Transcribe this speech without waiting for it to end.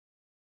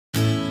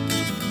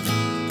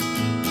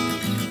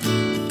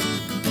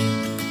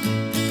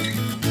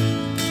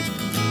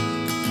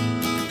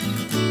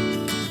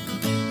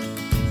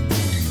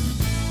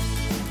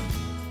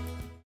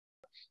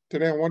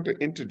Today, I want to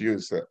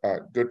introduce a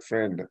good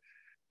friend,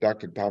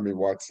 Dr. Tommy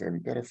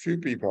Watson. There are a few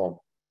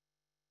people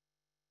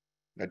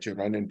that you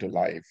run into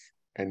life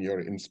and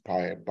you're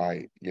inspired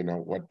by,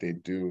 what they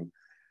do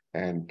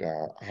and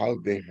how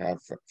they have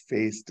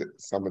faced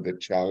some of the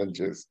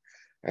challenges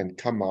and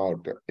come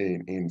out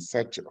in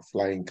such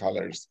flying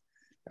colors.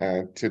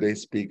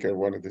 Today's speaker,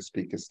 one of the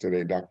speakers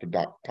today,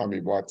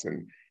 Tommy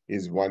Watson,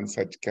 is one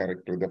such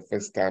character. The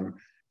first time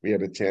we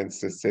had a chance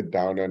to sit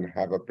down and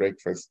have a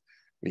breakfast,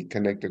 we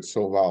connected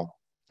so well.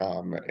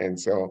 And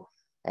so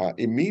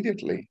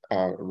immediately,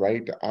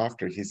 right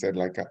after, he said,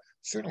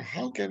 Cyril,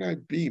 how can I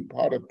be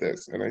part of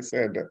this? And I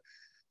said,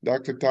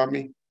 Dr.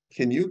 Tommy,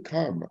 can you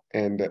come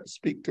and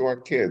speak to our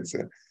kids?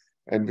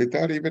 And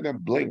without even a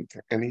blink.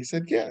 And he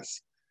said,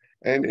 yes.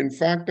 And in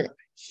fact,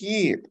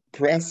 he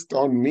pressed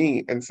on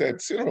me and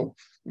said, Cyril,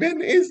 when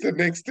is the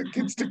next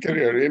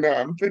Kids2Career?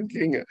 I'm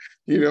thinking,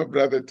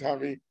 Brother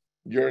Tommy,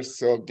 you're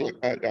so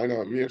glad. I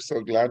know we are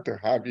so glad to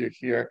have you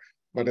here.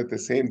 But at the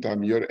same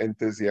time, your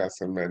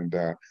enthusiasm and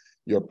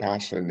your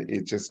passion,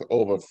 it just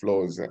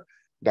overflows.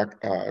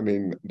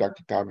 Dr.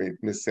 Tommy,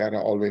 Miss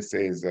Sarah always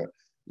says,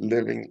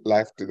 living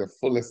life to the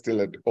fullest till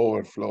it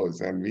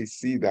overflows. And we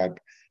see that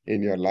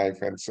in your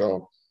life. And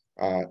so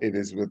it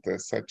is with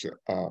such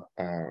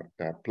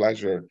a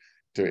pleasure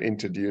to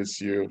introduce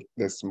you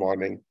this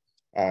morning.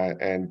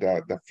 And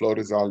the floor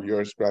is all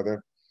yours,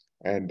 brother.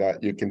 And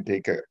you can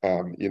take,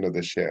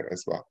 the share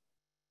as well.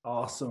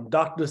 Awesome.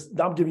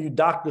 I'm giving you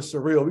Dr.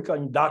 Surreal. We call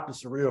you Dr.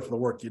 Surreal for the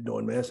work you're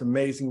doing, man. It's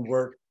amazing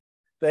work.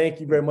 Thank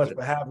you very much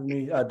for having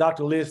me.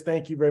 Dr. Liz,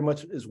 thank you very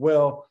much as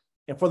well.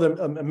 And for the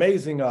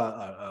amazing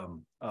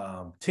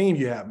team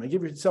you have, man.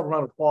 Give yourself a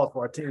round of applause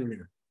for our team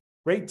here.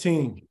 Great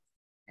team.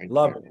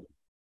 Love it.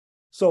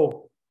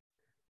 So,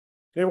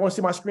 everyone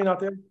see my screen out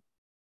there?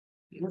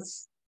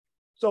 Yes.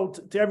 So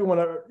to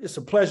everyone, it's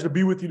a pleasure to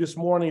be with you this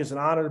morning. It's an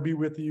honor to be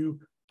with you.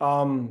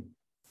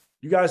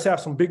 You guys have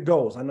some big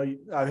goals. I know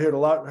I've heard a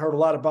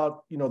lot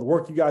about, the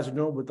work you guys are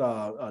doing with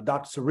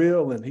Dr.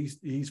 Surreal, and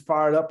he's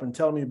fired up and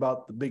telling me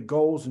about the big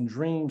goals and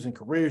dreams and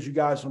careers you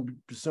guys are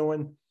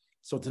pursuing.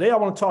 So today I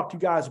want to talk to you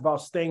guys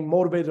about staying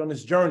motivated on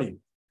this journey,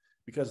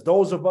 because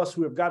those of us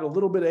who have got a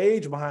little bit of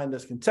age behind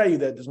us can tell you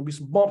that there's going to be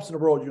some bumps in the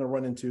road you're going to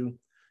run into,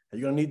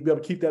 and you're going to need to be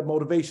able to keep that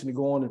motivation to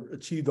go on and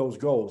achieve those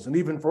goals. And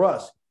even for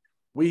us,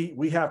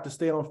 we have to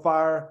stay on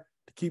fire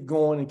to keep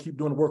going and keep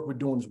doing the work we're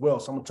doing as well.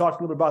 So I'm going to talk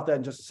a little bit about that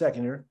in just a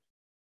second here.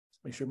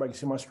 Make sure everybody can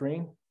see my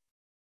screen.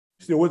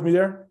 Still with me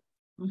there?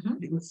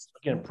 Mm-hmm.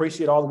 Again,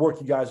 appreciate all the work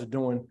you guys are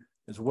doing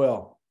as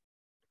well.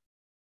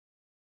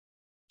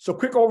 So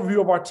quick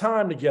overview of our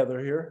time together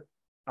here.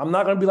 I'm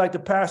not going to be like the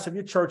pastor of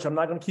your church. I'm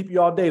not going to keep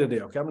you all day today,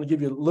 okay? I'm going to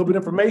give you a little bit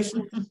of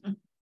information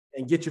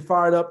and get you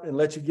fired up and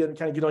let you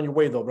get on your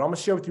way, though. But I'm going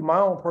to share with you my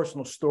own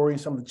personal story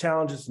and some of the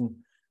challenges and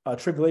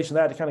tribulations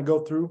I had to kind of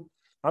go through.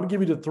 I'm going to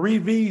give you the 3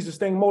 V's of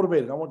staying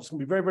motivated. I want it's going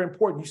to be very, very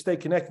important you stay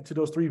connected to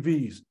those 3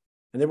 V's.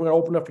 And then we're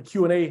going to open up for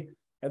Q&A.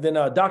 And then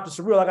Dr.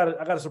 Surreal, I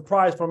got a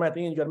surprise for him at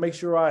the end. You got to make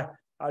sure I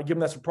give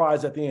him that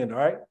surprise at the end, all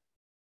right?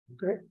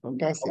 Okay,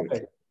 fantastic.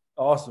 Okay.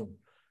 Awesome.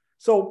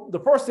 So the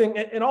first thing,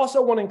 and also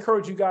want to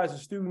encourage you guys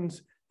as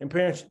students and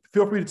parents,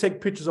 feel free to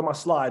take pictures of my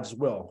slides as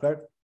well,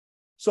 okay?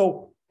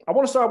 So I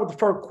want to start with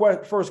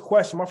the first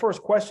question. My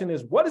first question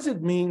is, what does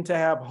it mean to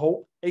have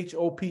hope,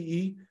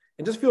 H-O-P-E?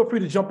 And just feel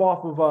free to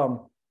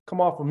come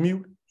off of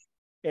mute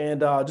and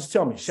just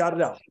tell me, shout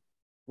it out.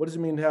 What does it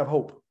mean to have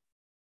hope?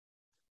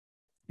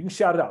 You can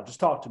shout it out.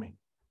 Just talk to me.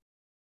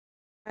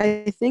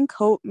 I think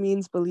hope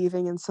means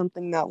believing in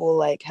something that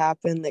will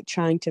happen,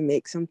 trying to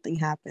make something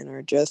happen,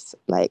 or just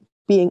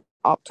being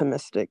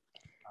optimistic.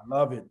 I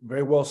love it.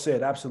 Very well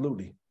said.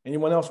 Absolutely.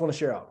 Anyone else want to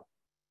share out?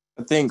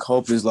 I think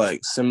hope is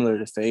similar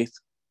to faith.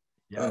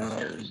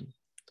 Yeah.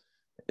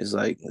 It's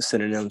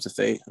synonyms of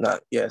faith.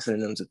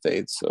 Synonyms of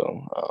faith.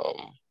 So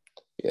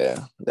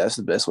that's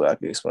the best way I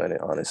could explain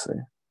it, honestly.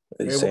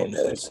 It's saying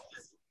that it's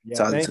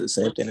talking to the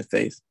same thing of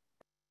faith.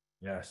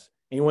 Yes.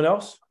 Anyone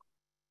else?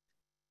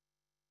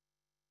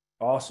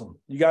 Awesome.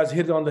 You guys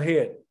hit it on the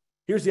head.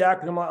 Here's the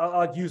acronym I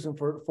like using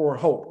for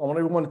hope. I want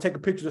everyone to take a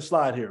picture of the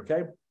slide here,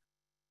 okay?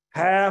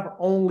 Have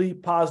only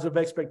positive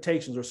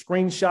expectations, or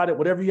screenshot it,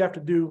 whatever you have to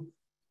do,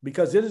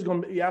 because it is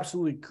going to be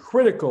absolutely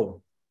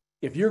critical.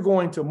 If you're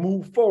going to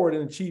move forward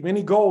and achieve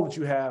any goal that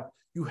you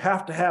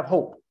have to have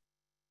hope.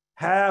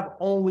 Have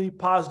only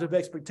positive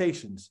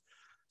expectations.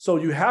 So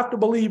you have to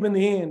believe in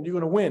the end you're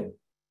going to win.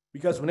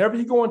 Because whenever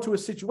you go into a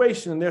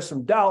situation and there's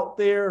some doubt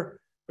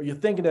there, or you're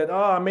thinking that,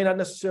 I may not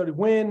necessarily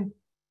win,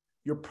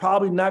 you're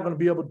probably not going to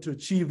be able to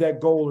achieve that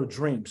goal or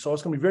dream. So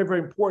it's going to be very, very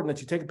important that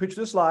you take a picture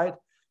of the slide,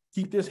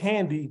 keep this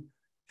handy,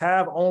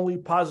 have only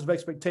positive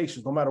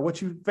expectations. No matter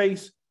what you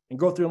face and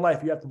go through in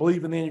life, you have to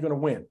believe in the end you're going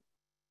to win.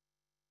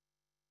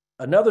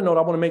 Another note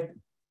I want to make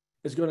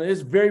is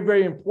it's very,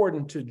 very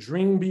important to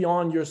dream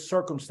beyond your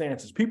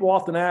circumstances. People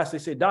often ask, they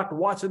say, Dr.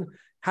 Watson,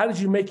 how did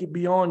you make it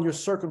beyond your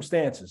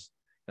circumstances?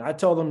 And I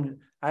tell them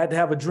I had to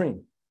have a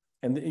dream.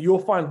 And you'll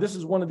find this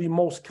is one of the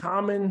most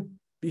common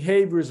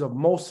behaviors of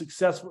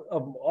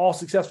all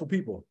successful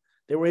people.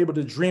 They were able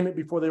to dream it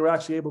before they were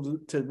actually able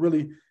to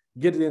really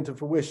get it into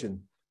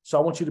fruition. So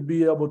I want you to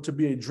be able to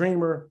be a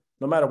dreamer,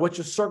 no matter what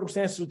your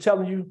circumstances are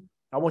telling you.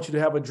 I want you to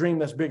have a dream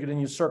that's bigger than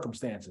your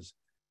circumstances.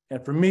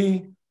 And for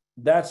me,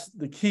 that's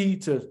the key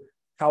to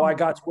how I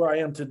got to where I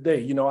am today.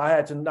 You know, I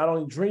had to not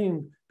only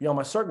dream beyond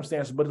my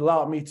circumstances, but it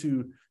allowed me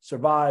to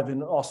survive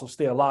and also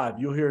stay alive.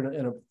 You'll hear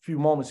in a few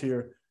moments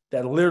here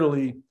that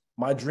literally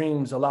my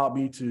dreams allowed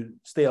me to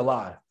stay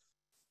alive.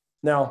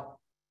 Now,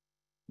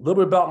 a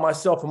little bit about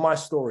myself and my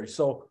story.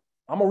 So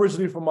I'm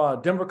originally from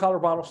Denver,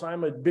 Colorado, so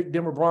I'm a big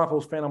Denver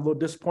Broncos fan. I'm a little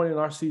disappointed in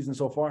our season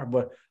so far,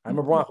 but I'm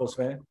a Broncos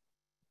fan.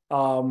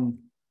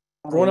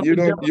 Growing up you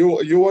don't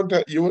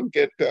you won't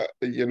get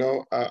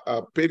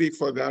a pity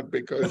for that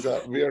because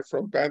we are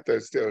from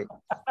Panthers still.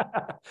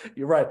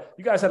 You're right.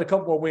 You guys had a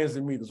couple more wins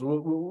than me,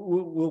 so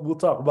we'll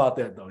talk about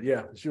that though.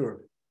 Yeah, for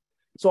sure.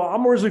 So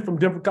I'm originally from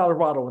Denver,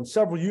 Colorado, and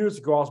several years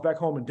ago I was back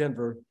home in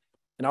Denver,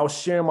 and I was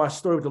sharing my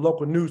story with the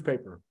local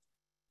newspaper.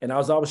 And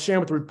as I was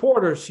sharing with the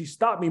reporter, she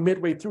stopped me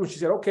midway through and she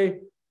said, "Okay,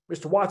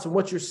 Mr. Watson,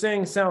 what you're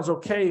saying sounds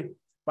okay,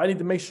 but I need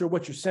to make sure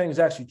what you're saying is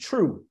actually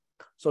true."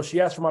 So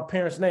she asked for my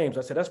parents' names.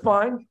 I said, "That's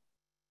fine."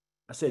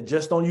 I said,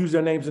 "Just don't use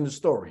their names in the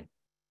story."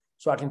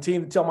 So I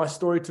continued to tell my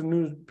story to the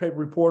newspaper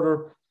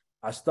reporter.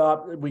 I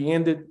stopped. We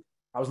ended.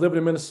 I was living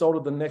in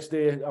Minnesota. The next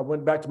day, I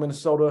went back to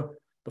Minnesota.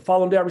 The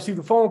following day, I received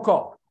a phone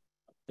call.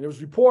 And it was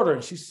a reporter.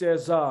 And she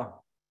says,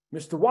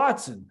 "Mr.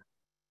 Watson,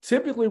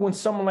 typically when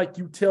someone like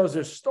you tells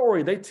their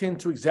story, they tend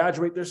to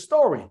exaggerate their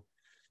story."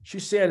 She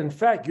said, "In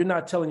fact, you're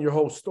not telling your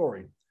whole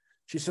story."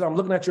 She said, "I'm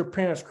looking at your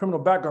parents' criminal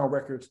background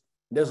records.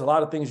 And there's a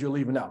lot of things you're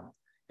leaving out."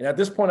 And at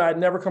this point, I had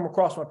never come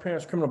across my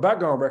parents' criminal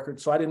background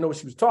records, so I didn't know what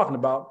she was talking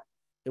about.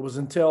 It was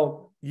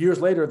until years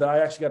later that I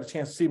actually got a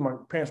chance to see my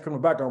parents'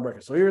 criminal background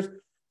records. So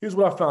here's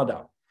what I found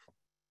out.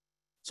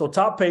 So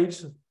top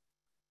page,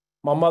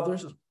 my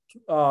mother's,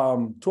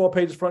 12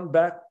 pages front and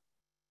back.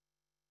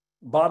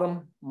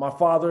 Bottom, my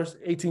father's,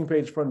 18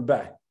 pages front and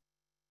back.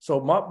 So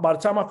by the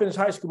time I finished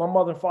high school, my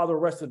mother and father were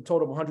arrested a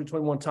total of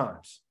 121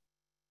 times.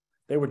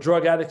 They were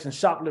drug addicts and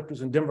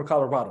shoplifters in Denver,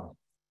 Colorado.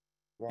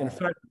 Wow. In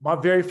fact, my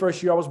very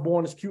first year I was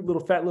born, this cute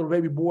little fat little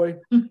baby boy,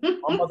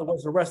 my mother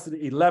was arrested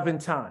 11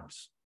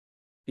 times.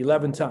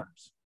 11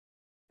 times.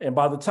 And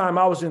by the time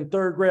I was in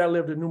third grade, I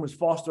lived in numerous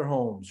foster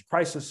homes,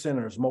 crisis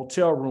centers,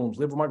 motel rooms,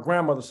 lived with my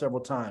grandmother several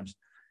times,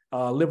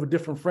 lived with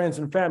different friends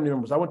and family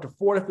members. I went to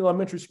 4 different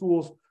elementary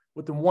schools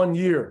within 1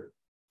 year,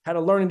 had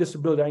a learning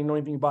disability I didn't know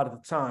anything about at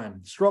the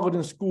time, struggled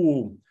in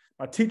school.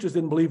 My teachers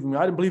didn't believe in me.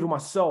 I didn't believe in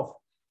myself.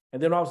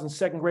 And then when I was in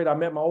second grade, I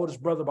met my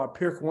oldest brother by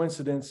pure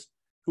coincidence,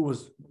 he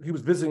was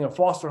visiting a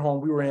foster home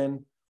we were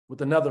in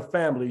with another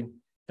family.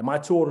 And my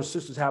 2 older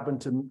sisters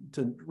happened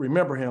to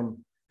remember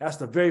him. That's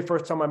the very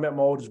first time I met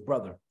my oldest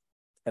brother.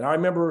 And I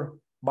remember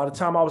by the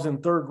time I was in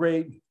third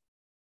grade,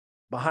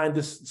 behind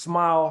this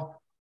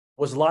smile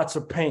was lots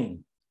of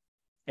pain.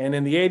 And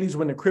in the 80s,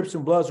 when the Crips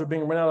and Bloods were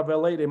being run out of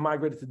LA, they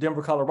migrated to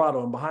Denver,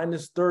 Colorado. And behind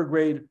this third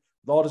grade,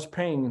 with all this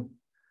pain,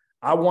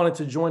 I wanted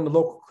to join the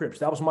local Crips.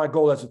 That was my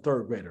goal as a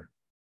third grader.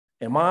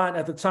 And mine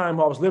at the time,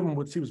 who I was living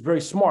with, she was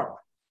very smart.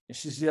 And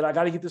she said, "I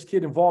got to get this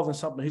kid involved in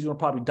something. He's going to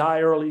probably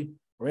die early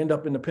or end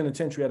up in the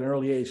penitentiary at an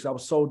early age." I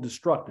was so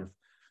destructive.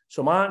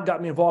 So my aunt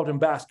got me involved in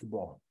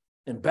basketball.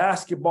 And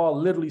basketball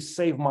literally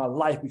saved my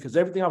life because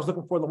everything I was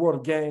looking for in the world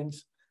of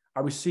gangs,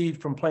 I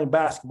received from playing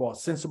basketball.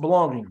 Sense of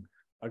belonging,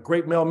 a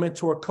great male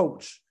mentor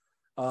coach.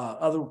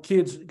 Other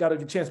kids got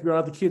a chance to be around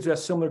other kids who had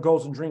similar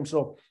goals and dreams.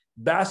 So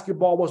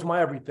basketball was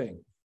my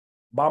everything.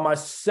 By my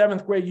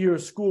 7th grade year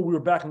of school, we were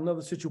back in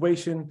another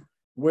situation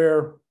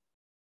where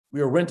we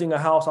were renting a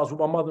house. I was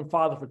with my mother and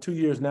father for 2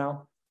 years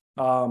now.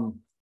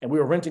 And we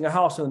were renting a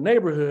house in the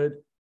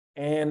neighborhood.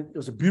 And it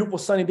was a beautiful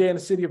sunny day in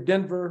the city of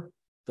Denver,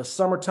 the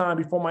summertime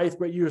before my 8th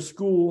grade year of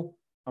school.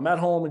 I'm at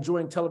home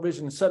enjoying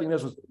television and suddenly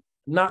there was a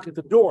knock at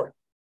the door.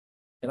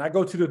 And I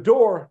go to the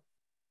door,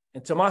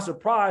 and to my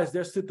surprise,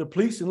 there stood the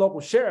police and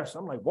local sheriffs.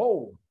 I'm like,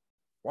 "Whoa,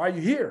 why are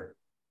you here?"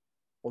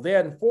 Well, they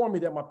had informed me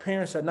that my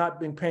parents had not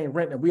been paying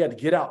rent and we had to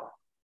get out.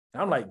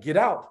 And I'm like, "Get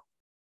out?"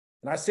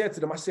 And I said to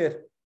them, I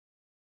said,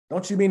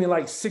 "Don't you mean in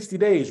like 60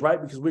 days,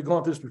 right? Because we've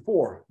gone through this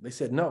before." They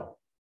said, "No."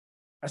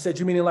 I said,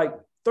 "You mean in like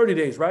 30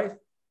 days, right?"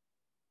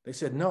 They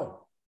said,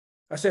 "No."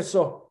 I said,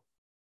 so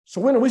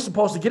when are we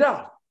supposed to get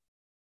out?"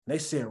 And they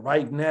said,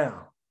 "Right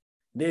now."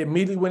 And they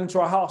immediately went into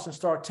our house and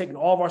started taking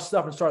all of our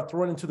stuff and started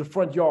throwing it into the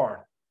front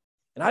yard.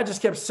 And I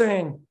just kept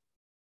saying,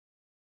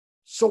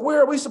 "So where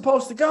are we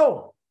supposed to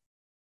go?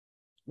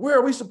 Where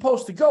are we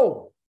supposed to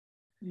go?"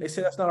 They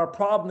said, "That's not our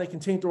problem." They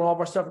continued throwing all of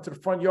our stuff into the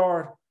front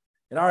yard.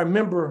 And I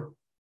remember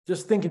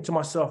just thinking to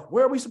myself,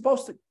 where are we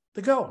supposed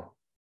to go?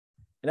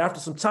 And after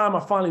some time, I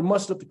finally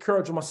mustered up the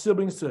courage of my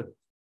siblings to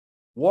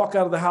walk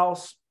out of the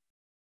house.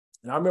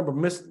 And I remember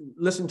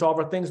listening to all of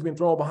our things being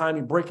thrown behind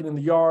me, breaking in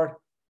the yard.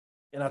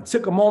 And I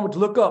took a moment to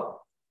look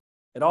up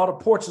at all the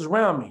porches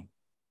around me.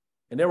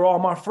 And they were all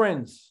my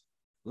friends,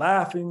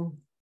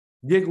 laughing,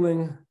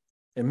 giggling,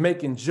 and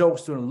making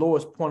jokes during the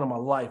lowest point of my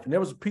life. And there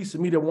was a piece of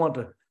me that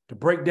wanted to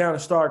break down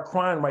and start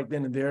crying right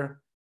then and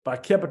there. But I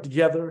kept it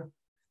together.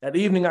 That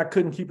evening, I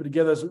couldn't keep it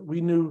together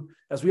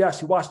as we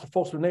actually watched the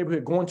folks in the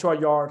neighborhood go into our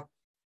yard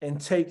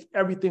and take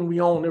everything we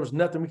owned. There was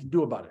nothing we could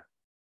do about it.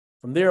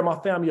 From there, my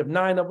family of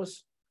 9 of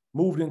us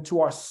moved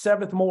into our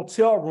 7th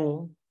motel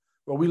room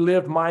where we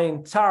lived my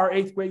entire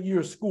 8th grade year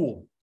of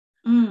school.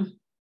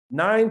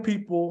 9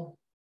 people,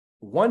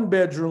 1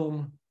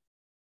 bedroom,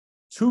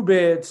 2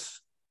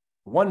 beds,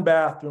 1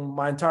 bathroom,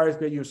 my entire 8th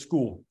grade year of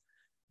school.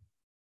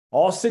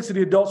 All 6 of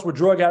the adults were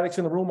drug addicts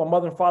in the room. My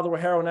mother and father were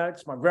heroin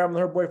addicts. My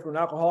grandmother and her boyfriend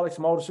were alcoholics.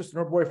 My older sister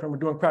and her boyfriend were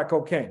doing crack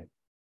cocaine.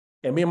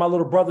 And me and my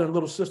little brother and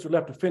little sister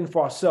left to fend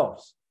for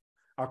ourselves.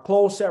 Our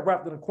clothes sat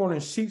wrapped in a corner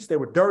in sheets. They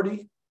were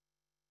dirty.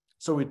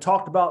 So we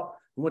talked about,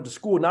 we went to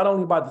school not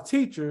only by the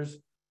teachers,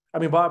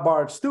 by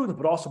our students,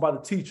 but also by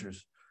the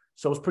teachers.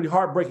 So it was pretty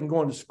heartbreaking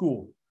going to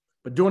school.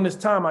 But during this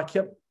time,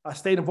 I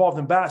stayed involved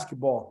in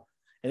basketball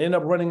and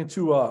ended up running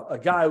into a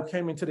guy who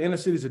came into the inner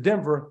cities of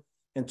Denver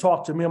and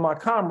talked to me and my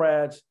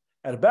comrades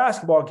at a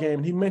basketball game.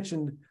 And he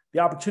mentioned the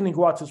opportunity to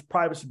go out to this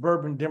private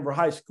suburban Denver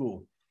high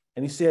school.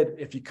 And he said,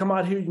 if you come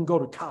out here, you can go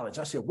to college.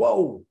 I said,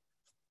 whoa,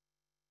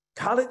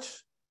 college?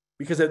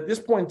 Because at this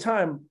point in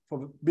time,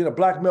 for being a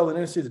black male in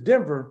the inner city of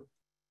Denver,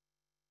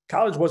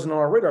 college wasn't on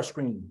our radar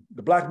screen.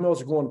 The black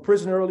males are going to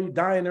prison early,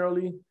 dying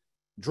early,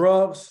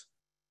 drugs,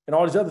 and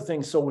all these other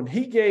things. So when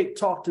he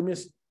talked to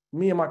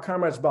me and my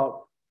comrades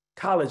about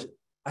college,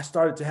 I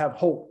started to have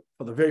hope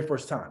for the very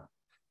first time.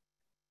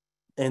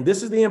 And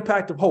this is the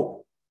impact of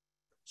hope.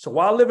 So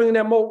while living in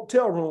that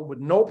motel room with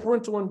no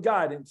parental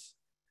guidance,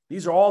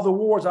 these are all the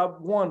awards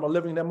I've won while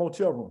living in that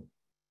motel room.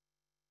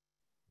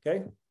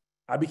 Okay.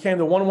 I became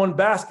the 1-on-1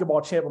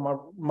 basketball champ in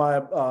my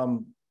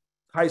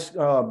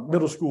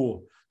middle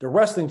school, the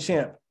wrestling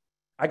champ.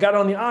 I got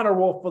on the honor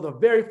roll for the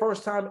very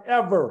first time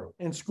ever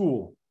in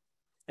school.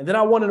 And then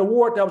I won an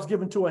award that was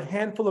given to a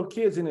handful of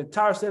kids in the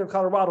entire state of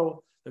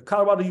Colorado, the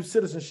Colorado Youth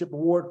Citizenship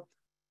Award,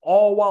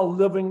 all while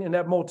living in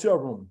that motel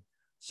room.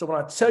 So when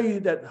I tell you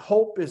that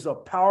hope is a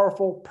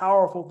powerful,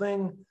 powerful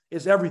thing,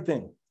 it's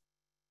everything.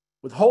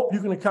 With hope, you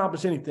can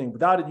accomplish anything.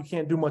 Without it, you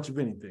can't do much of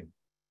anything.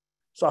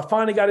 So I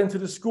finally got into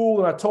this school,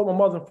 and I told my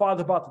mother and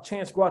father about the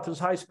chance to go out to this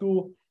high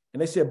school.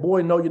 And they said,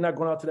 boy, no, you're not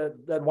going out to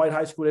that white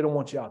high school. They don't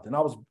want you out there. And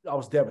I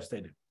was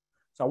devastated.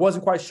 So I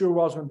wasn't quite sure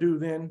what I was going to do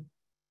then.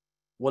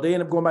 Well, they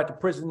ended up going back to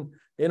prison.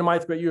 They ended my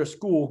 8th grade year of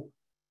school.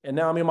 And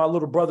now me and my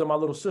little brother and my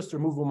little sister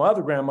moved with my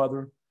other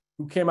grandmother,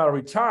 who came out of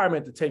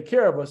retirement to take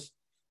care of us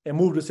and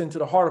moved us into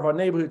the heart of our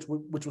neighborhood,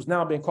 which was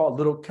now being called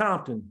Little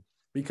Compton,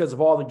 because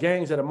of all the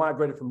gangs that had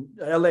migrated from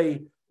LA,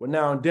 were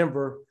now in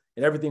Denver,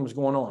 and everything was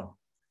going on.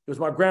 It was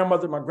my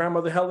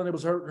grandmother Helen, it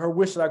was her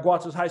wish that I go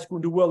out to this high school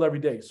and do well every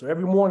day. So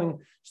every morning,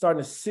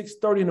 starting at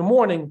 6:30 in the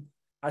morning,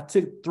 I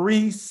took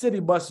 3 city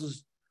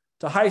buses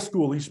to high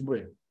school each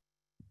way.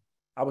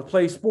 I would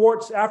play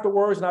sports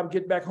afterwards, and I would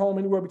get back home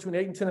anywhere between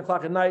 8 and 10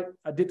 o'clock at night.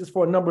 I did this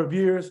for a number of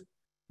years.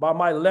 By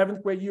my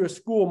 11th grade year of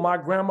school, my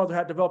grandmother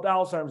had developed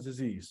Alzheimer's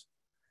disease.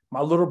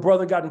 My little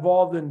brother got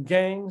involved in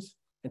gangs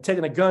and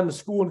taking a gun to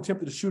school and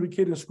attempted to shoot a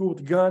kid in school with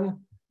a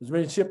gun. Was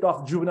being shipped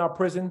off to juvenile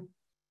prison.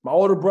 My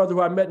older brother,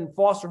 who I met in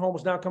foster home,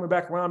 was now coming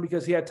back around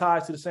because he had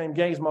ties to the same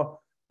gangs as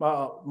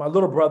my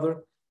little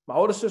brother. My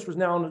older sister was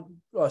now on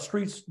the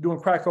streets doing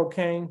crack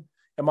cocaine.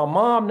 And my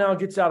mom now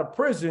gets out of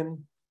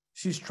prison.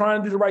 She's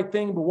trying to do the right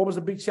thing, but what was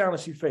the big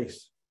challenge she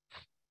faced?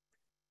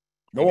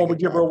 No one would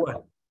give her a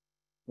what?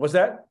 What's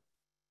that?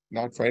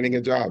 Not finding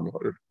a job.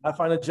 Not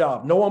finding a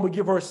job. No one would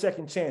give her a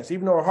second chance.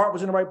 Even though her heart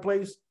was in the right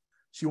place,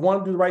 she wanted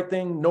to do the right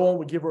thing. No one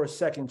would give her a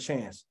second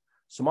chance.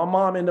 So my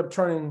mom ended up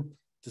turning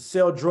to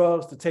sell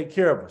drugs to take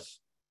care of us.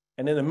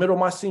 And in the middle of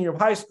my senior year of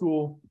high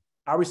school,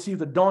 I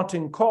received a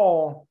daunting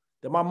call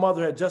that my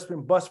mother had just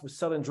been busted for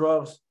selling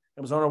drugs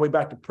and was on her way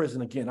back to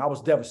prison again. I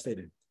was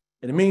devastated.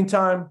 In the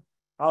meantime,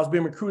 I was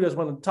being recruited as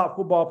one of the top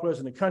football players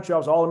in the country. I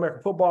was an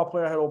All-American football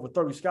player. I had over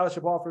 30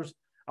 scholarship offers.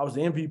 I was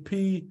the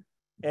MVP,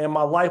 and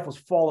my life was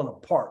falling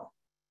apart.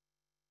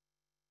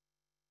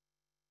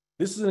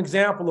 This is an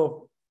example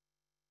of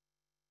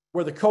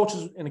where the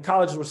coaches in the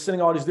colleges were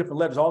sending all these different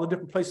letters, all the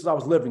different places I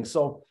was living.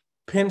 So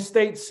Penn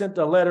State sent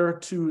a letter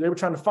they were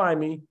trying to find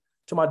me,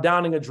 to my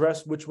Downing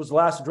address, which was the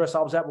last address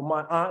I was at with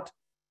my aunt.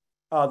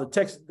 The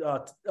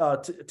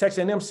Texas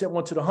A&M sent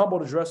one to the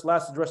Humboldt address,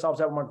 last address I was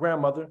at with my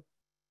grandmother.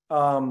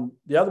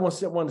 The other one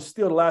sent one to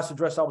Steele, the last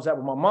address I was at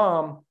with my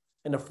mom.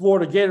 And the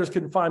Florida Gators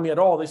couldn't find me at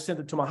all. They sent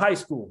it to my high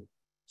school.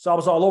 So I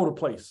was all over the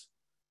place.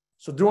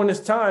 So during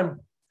this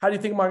time, how do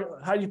you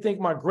think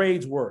my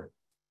grades were?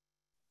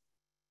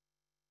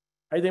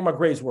 How do you think my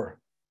grades were?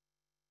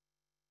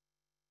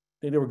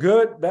 Think they were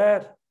good,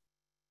 bad?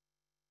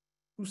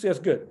 Who says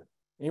good?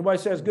 Anybody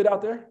says good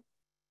out there?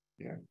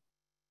 Yeah.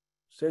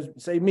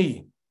 Say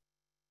me.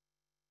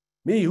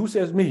 Me, who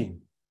says me?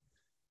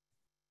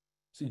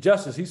 See,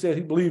 Justice, he said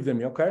he believed in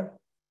me, okay?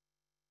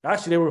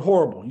 Actually, they were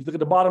horrible. You look at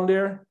the bottom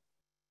there,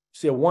 you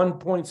see a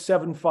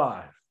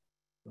 1.75.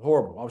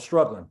 Horrible. I was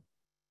struggling.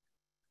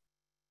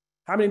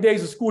 How many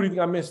days of school do you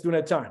think I missed during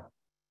that time?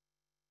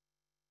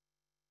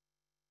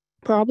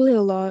 Probably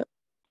a lot.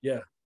 Yeah.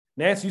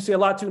 Nancy, you say a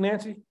lot too,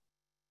 Nancy?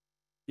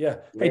 Yeah.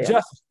 Hey,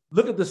 Justice,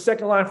 Look at the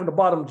second line from the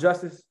bottom,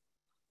 Justice,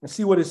 and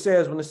see what it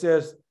says when it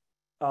says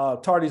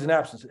tardies and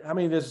absence. How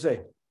many does it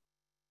say?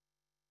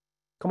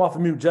 Come off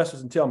of mute,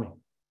 Justice, and tell me.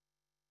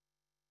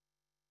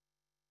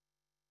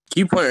 Can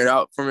you point it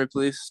out for me,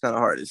 please? It's kind of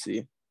hard to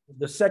see.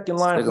 The second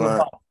line from the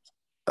bottom.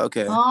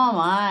 Okay. Oh,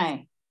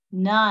 my.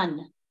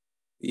 None.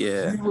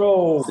 Yeah.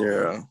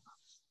 0.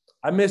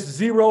 I missed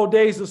 0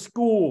 days of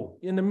school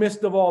in the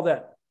midst of all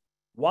that.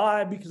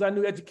 Why? Because I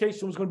knew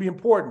education was going to be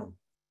important.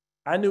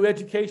 I knew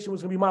education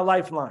was going to be my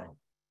lifeline.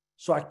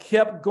 So I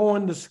kept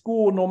going to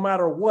school no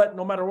matter what,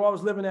 no matter where I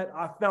was living at.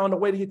 I found a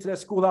way to get to that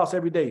schoolhouse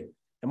every day.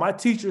 And my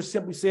teacher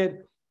simply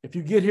said, if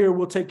you get here,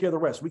 we'll take care of the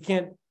rest. We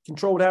can't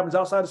control what happens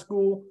outside of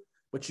school,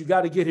 but you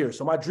got to get here.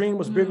 So my dream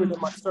was bigger than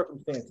my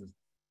circumstances.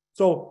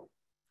 So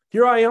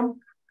here I am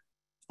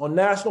on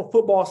National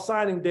Football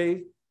Signing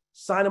Day,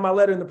 signing my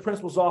letter in the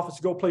principal's office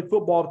to go play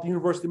football at the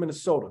University of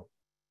Minnesota.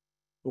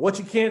 But what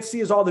you can't see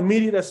is all the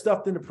media that's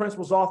stuffed in the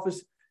principal's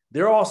office.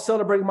 They're all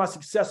celebrating my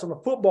success on the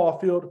football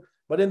field.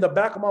 But in the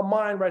back of my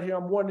mind right here,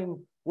 I'm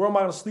wondering, where am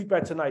I going to sleep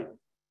at tonight?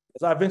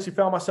 As I eventually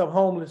found myself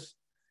homeless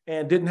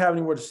and didn't have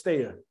anywhere to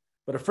stay at.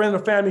 But a friend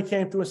of the family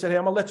came through and said, hey,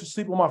 I'm going to let you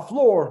sleep on my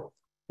floor,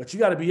 but you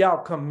got to be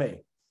out come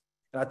May.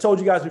 And I told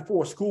you guys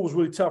before, school was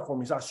really tough for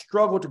me. So I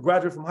struggled to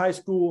graduate from high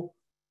school,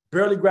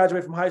 barely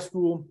graduated from high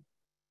school.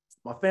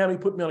 My family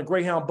put me on a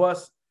Greyhound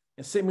bus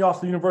and sent me off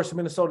to the University of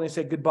Minnesota and they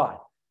said goodbye.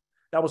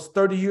 That was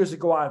 30 years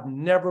ago. I've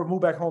never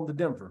moved back home to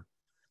Denver.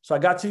 So I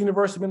got to the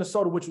University of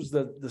Minnesota, which was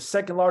the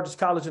second largest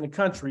college in the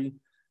country.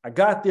 I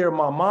got there.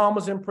 My mom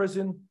was in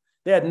prison.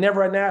 They had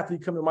never had an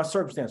athlete come to my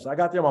circumstances. I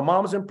got there. My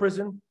mom was in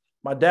prison.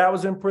 My dad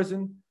was in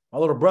prison. My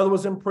little brother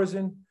was in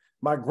prison.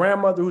 My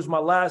grandmother, who's my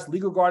last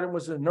legal guardian,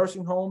 was in a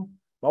nursing home.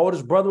 My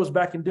oldest brother was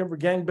back in Denver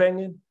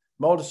gangbanging.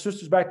 My oldest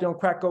sister's back there on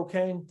crack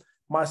cocaine.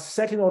 My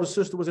second oldest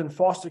sister was in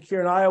foster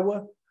care in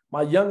Iowa.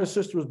 My youngest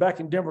sister was back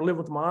in Denver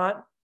living with my aunt.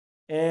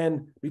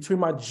 And between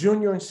my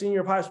junior and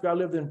senior of high school, I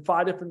lived in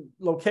 5 different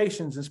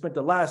locations and spent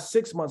the last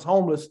 6 months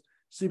homeless,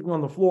 sleeping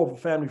on the floor of a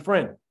family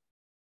friend.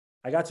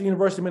 I got to the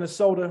University of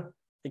Minnesota.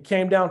 It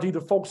came down to either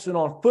focusing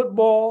on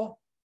football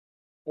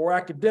or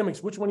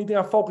academics. Which one do you think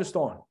I focused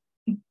on?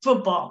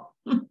 Football.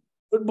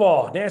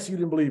 Football. Nancy, you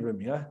didn't believe in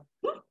me, huh?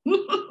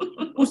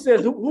 Who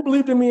says, who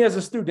believed in me as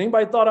a student?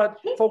 Anybody thought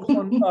I'd focus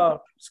on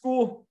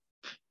school?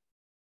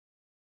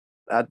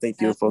 I think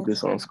you'll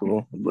focus on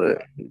school,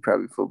 but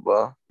probably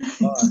football.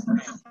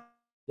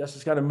 That's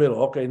just kind of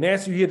middle. Okay,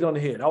 Nancy, you hit it on the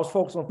head. I was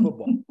focused on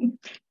football.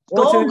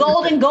 Go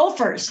Golden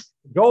Gophers.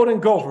 Golden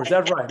Gophers.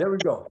 That's right. There we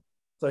go.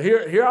 So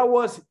here I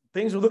was.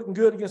 Things were looking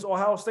good against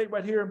Ohio State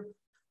right here.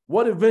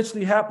 What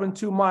eventually happened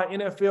to my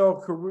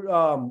NFL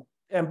career,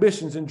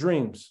 ambitions and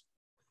dreams?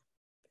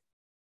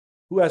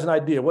 Who has an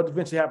idea? What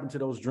eventually happened to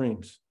those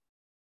dreams?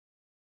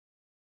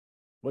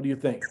 What do you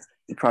think?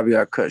 You probably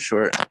got cut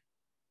short.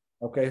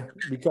 Okay,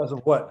 because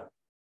of what?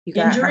 You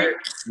got Injury? hurt.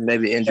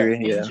 Maybe injury,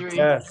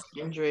 yeah.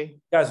 Injury. You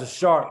guys are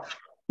sharp.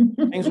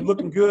 Things are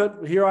looking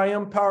good. Here I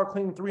am, power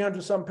cleaning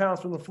 300-something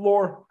pounds from the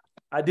floor.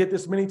 I did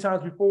this many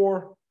times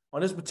before. On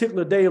this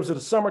particular day, it was in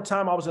the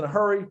summertime. I was in a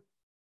hurry.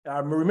 I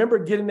remember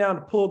getting down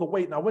to pull the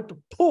weight, and I went to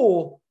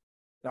pull,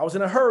 and I was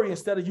in a hurry.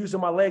 Instead of using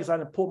my legs, I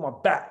didn't pull my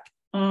back.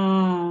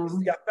 I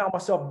found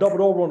myself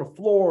doubled over on the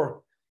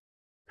floor,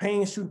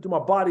 pain shooting through my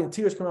body and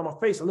tears coming out my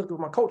face. I looked at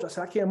my coach. I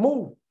said, I can't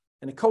move.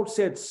 And the coach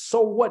said,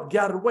 so what?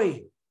 Get out of the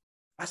way.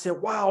 I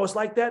said, wow, it's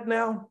like that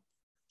now?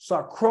 So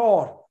I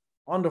crawled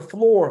on the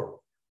floor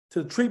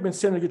to the treatment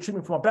center to get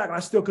treatment for my back, and I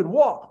still couldn't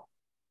walk.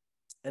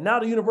 And now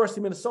the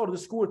University of Minnesota, the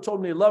school had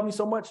told me they loved me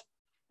so much,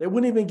 they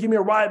wouldn't even give me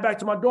a ride back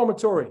to my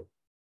dormitory.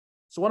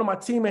 So one of my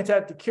teammates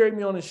had to carry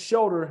me on his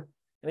shoulder,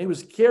 and he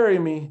was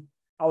carrying me.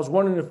 I was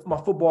wondering if my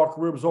football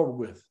career was over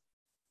with.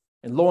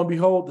 And lo and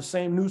behold, the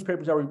same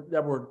newspapers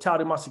that were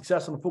touting my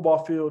success on the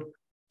football field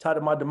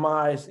touted my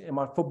demise, and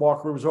my football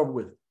career was over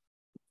with.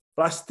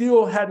 But I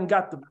still hadn't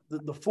got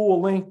the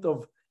full length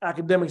of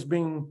academics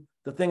being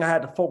the thing I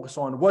had to focus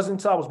on. It wasn't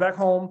until I was back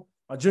home,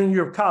 my junior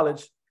year of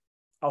college.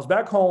 I was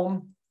back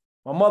home,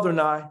 my mother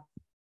and I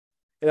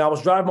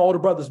was driving my older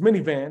brother's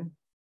minivan,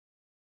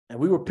 and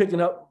we were picking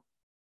up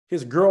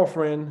his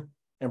girlfriend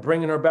and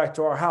bringing her back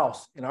to our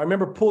house. And I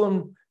remember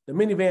pulling the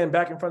minivan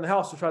back in front of the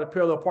house to try to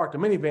parallel park the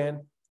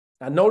minivan.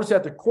 I noticed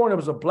at the corner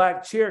was a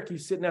black Cherokee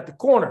sitting at the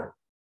corner.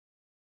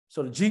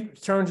 So the Jeep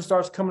turns and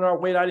starts coming our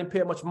way. I didn't pay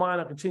it much mind.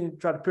 I continued to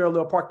try to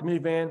parallel park the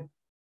minivan.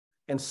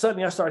 And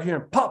suddenly I started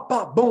hearing pop,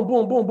 pop, boom,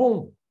 boom, boom,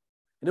 boom.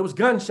 And it was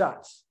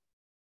gunshots.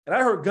 And I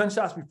heard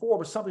gunshots before,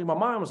 but something in my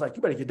mind was like,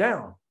 you better get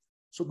down.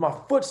 So with my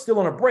foot still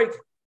on a brake,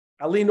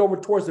 I leaned over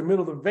towards the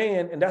middle of the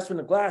van, and that's when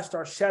the glass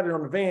starts shattering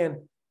on the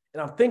van.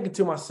 And I'm thinking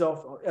to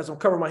myself, as I'm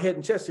covering my head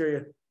and chest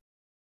area,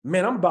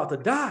 man, I'm about to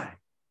die.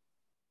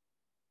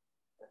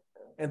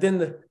 And then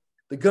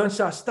the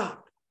gunshot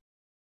stopped.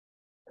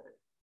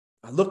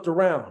 I looked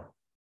around.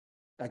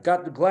 I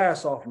got the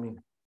glass off me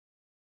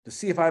to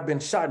see if I had been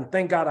shot, and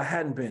thank God I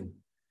hadn't been.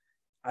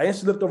 I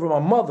instantly looked over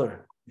at my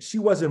mother. She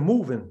wasn't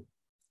moving,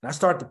 and I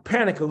started to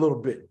panic a little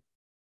bit.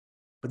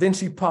 But then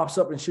she pops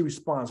up and she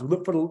responds. We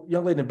look for the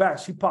young lady in the back.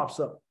 She pops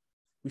up.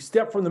 We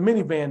stepped from the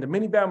minivan. The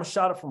minivan was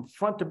shot up from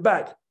front to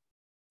back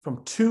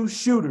from 2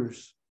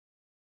 shooters.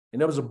 And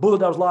there was a bullet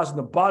that was lodged in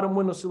the bottom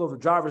windowsill of the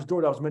driver's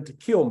door that was meant to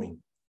kill me.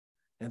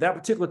 And that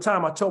particular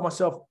time, I told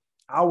myself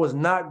I was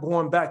not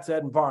going back to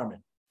that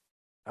environment.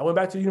 I went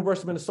back to the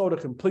University of Minnesota, a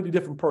completely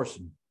different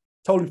person,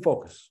 totally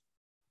focused.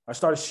 I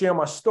started sharing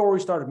my story,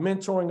 started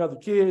mentoring other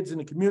kids in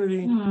the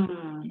community,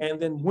 and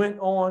then went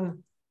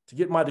on to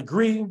get my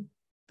degree,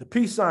 the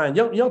peace sign.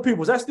 Young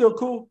people, is that still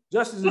cool?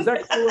 Justice, is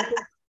that cool?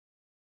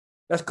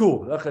 That's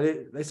cool.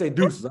 Okay, they say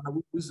deuces.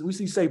 We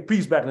say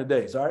peace back in the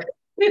days, all right?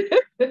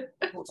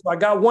 So I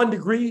got 1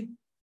 degree,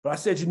 but I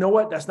said, you know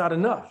what? That's not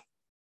enough.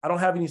 I don't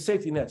have any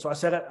safety net. So I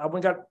said, I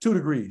went and got 2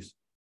 degrees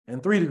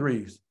and 3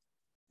 degrees.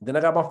 Then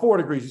I got my 4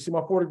 degrees. You see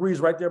my 4 degrees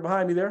right there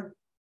behind me there?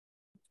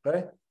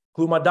 Okay.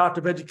 Include my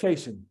doctor of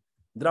education.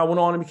 Then I went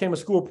on and became a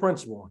school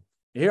principal.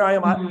 And here I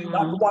am.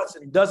 Dr.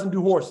 Watson doesn't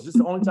do horses. This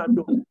is the only time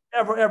you'll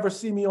ever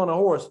see me on a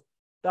horse.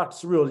 Dr.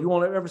 Surreal, you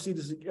won't ever see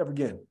this ever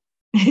again.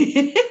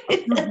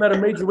 I met a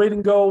major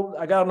rating goal.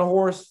 I got on a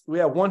horse. We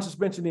had 1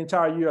 suspension the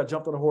entire year. I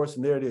jumped on a horse,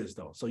 and there it is,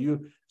 though. So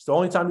it's the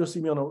only time you'll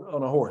see me on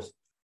a horse.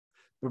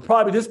 But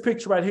probably this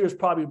picture right here is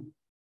probably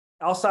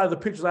outside of the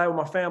pictures I have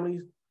with my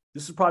family.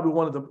 This is probably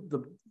one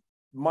of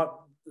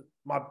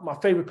my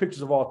favorite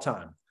pictures of all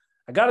time.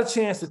 I got a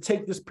chance to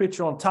take this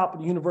picture on top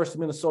of the University of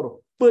Minnesota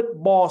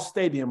football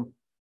stadium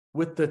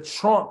with the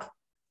trunk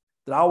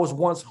that I was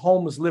once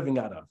homeless living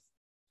out of.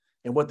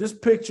 And what this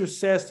picture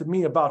says to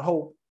me about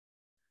hope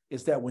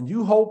is that when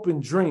you hope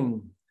and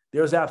dream,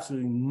 there's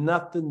absolutely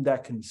nothing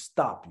that can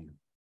stop you,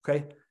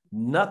 okay?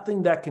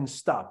 Nothing that can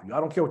stop you. I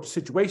don't care what your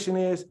situation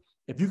is.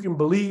 If you can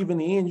believe in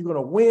the end you're going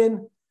to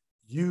win,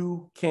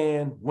 you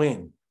can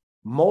win.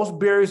 Most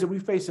barriers that we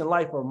face in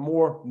life are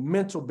more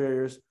mental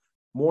barriers,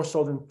 more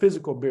so than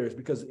physical barriers,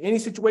 because any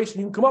situation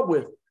you can come up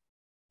with,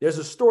 there's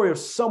a story of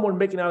someone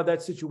making out of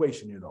that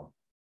situation, you know,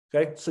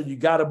 okay? So you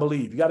got to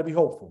believe. You got to be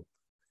hopeful.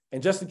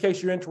 And just in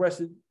case you're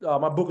interested,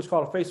 my book is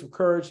called A Face of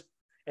Courage,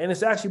 and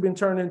it's actually been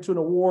turned into an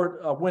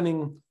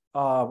award-winning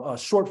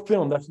short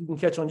film that you can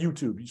catch on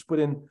YouTube. You just put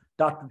in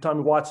Dr.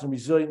 Tommy Watson,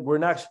 Resilient.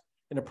 We're actually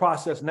in the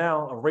process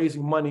now of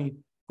raising money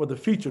for the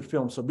featured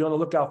film, so be on the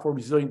lookout for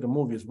Resilient, the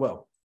movie as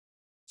well.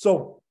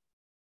 So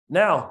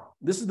now,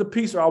 this is the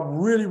piece where I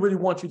really, really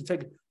want you to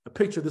take a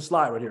picture of this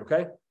slide right here,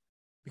 okay?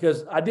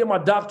 Because I did my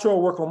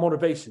doctoral work on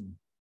motivation.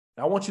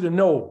 I want you to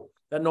know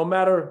that no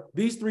matter,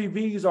 these 3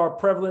 V's are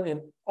prevalent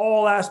in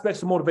all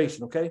aspects of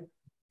motivation, okay?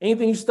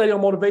 Anything you study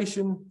on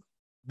motivation,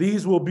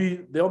 these will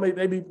be, they'll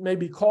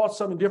maybe called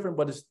something different,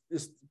 but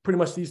it's pretty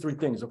much these 3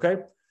 things, okay?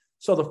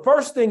 So the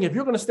first thing, if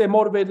you're going to stay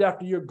motivated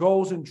after your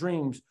goals and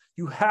dreams,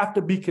 you have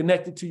to be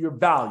connected to your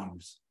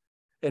values.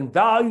 And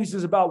values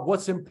is about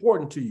what's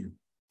important to you,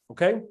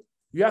 okay?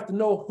 You have to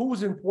know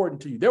who's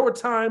important to you. There were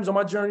times on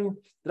my journey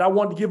that I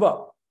wanted to give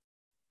up.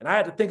 And I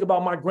had to think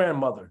about my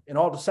grandmother and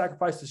all the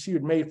sacrifices she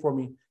had made for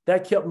me.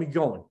 That kept me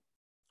going,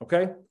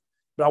 okay?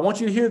 But I want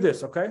you to hear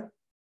this, okay?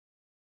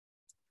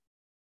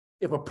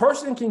 If a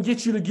person can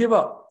get you to give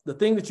up the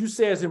thing that you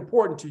say is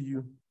important to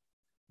you,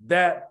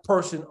 that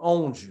person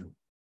owns you.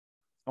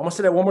 I'm going to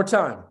say that one more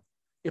time.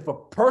 If a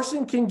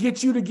person can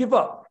get you to give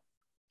up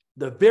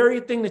the very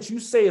thing that you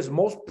say is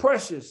most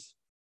precious,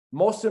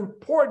 most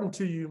important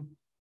to you,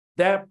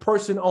 that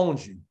person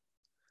owns you.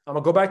 I'm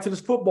gonna go back to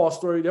this football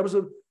story.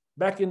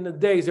 Back in the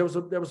days, there was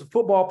a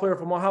football player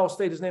from Ohio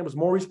State. His name was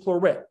Maurice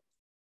Clarett.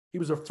 He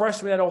was a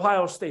freshman at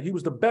Ohio State. He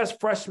was the best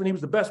freshman. He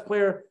was the best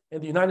player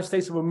in the United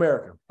States of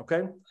America,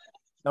 okay?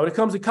 Now, when it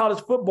comes to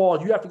college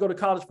football, you have to go to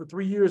college for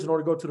 3 years in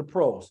order to go to the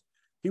pros.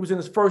 He was in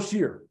his first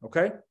year,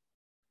 okay?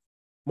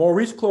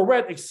 Maurice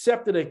Clarett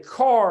accepted a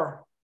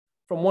car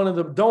from one of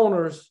the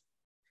donors,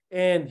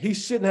 and he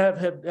shouldn't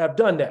have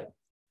done that.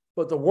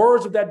 But the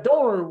words of that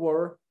donor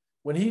were,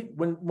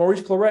 when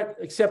Maurice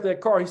Clarett accepted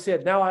that car, he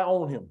said, now I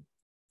own him,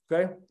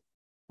 okay?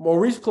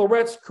 Maurice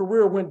Clarett's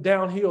career went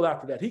downhill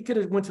after that. He could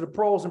have went to the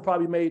pros and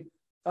probably made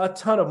a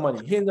ton of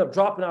money. He ended up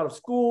dropping out of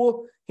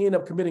school. He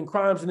ended up committing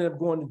crimes and ended up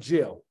going to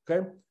jail,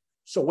 okay?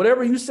 So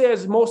whatever you say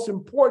is most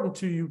important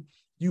to you,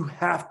 you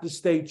have to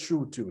stay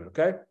true to it,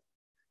 okay?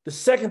 The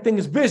second thing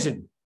is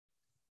vision.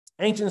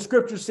 Ancient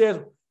scripture says,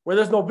 where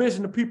there's no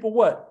vision, the people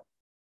what?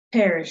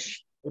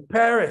 Perish. They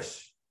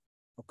perish,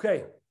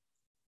 okay?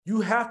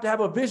 You have to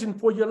have a vision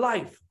for your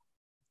life,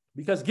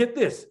 because get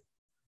this,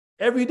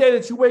 every day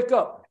that you wake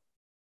up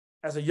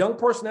as a young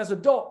person, as an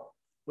adult,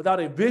 without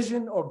a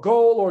vision or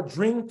goal or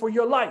dream for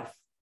your life,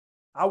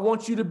 I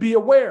want you to be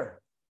aware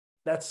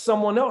that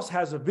someone else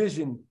has a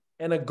vision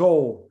and a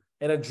goal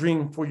and a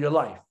dream for your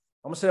life.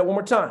 I'm gonna say that one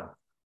more time.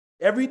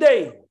 Every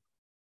day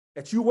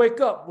that you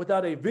wake up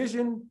without a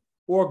vision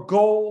or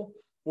goal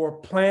or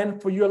plan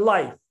for your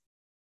life,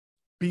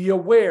 be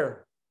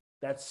aware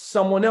that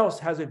someone else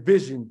has a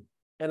vision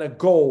and a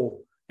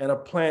goal and a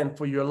plan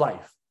for your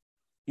life.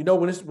 You know,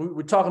 when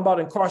we're talking about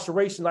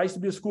incarceration, I used to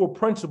be a school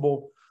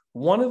principal.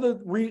 One of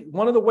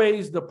the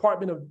ways the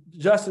Department of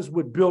Justice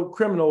would build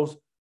criminals,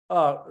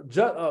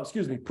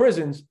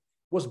 prisons,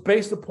 was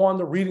based upon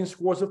the reading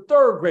scores of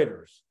third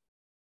graders.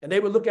 And they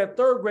would look at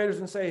third graders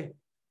and say,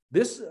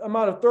 this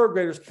amount of third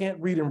graders can't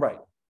read and write.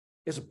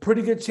 It's a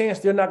pretty good chance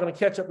they're not going to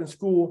catch up in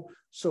school.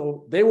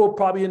 So they will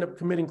probably end up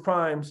committing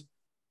crimes.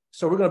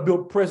 So we're going to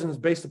build prisons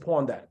based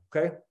upon that.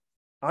 Okay.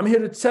 I'm here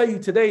to tell you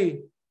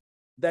today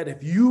that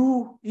if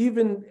you,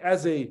 even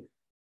as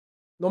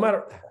no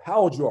matter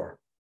how old you are,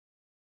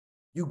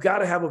 you got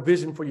to have a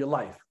vision for your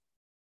life,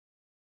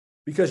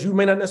 because you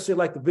may not necessarily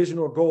like the vision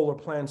or goal or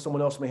plan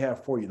someone else may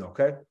have for you, though,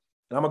 okay?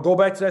 And I'm going to go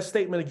back to that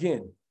statement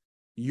again.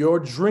 Your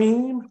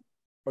dream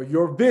or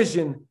your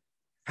vision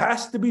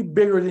has to be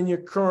bigger than your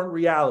current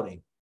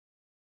reality.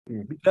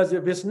 Because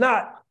if it's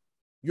not,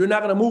 you're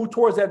not going to move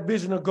towards that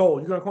vision or goal.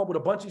 You're going to come up with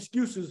a bunch of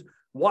excuses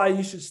why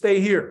you should stay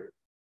here,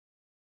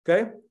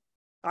 okay?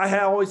 I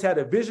have always had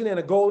a vision and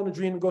a goal and a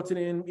dream to go to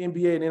the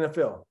NBA and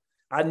NFL.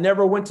 I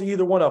never went to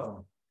either one of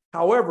them.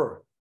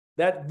 However,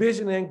 that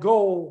vision and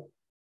goal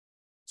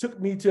took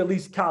me to at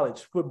least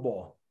college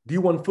football,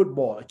 D1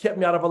 football. It kept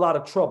me out of a lot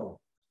of trouble.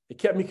 It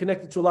kept me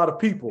connected to a lot of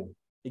people.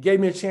 It gave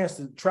me a chance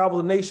to travel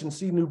the nation,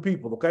 see new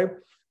people, okay?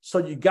 So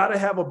you got to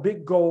have a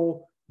big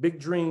goal, big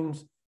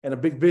dreams, and a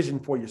big vision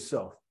for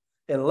yourself.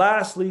 And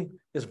lastly,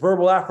 is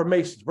verbal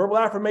affirmations. Verbal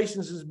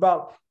affirmations is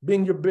about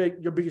being your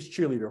biggest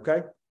cheerleader,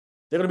 okay?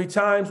 There are going to be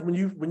times when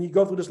you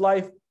go through this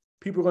life,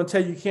 people are going to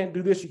tell you can't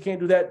do this, you can't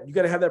do that. You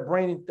got to have that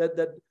brain,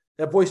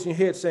 that voice in your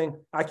head saying,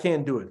 I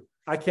can do it.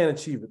 I can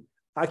achieve it.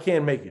 I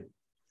can make it.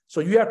 So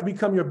you have to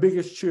become your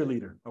biggest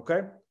cheerleader,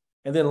 okay?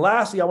 And then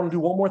lastly, I want to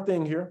do one more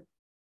thing here.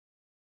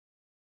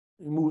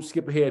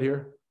 Skip ahead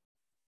here.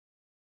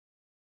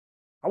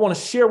 I want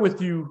to share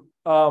with you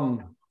I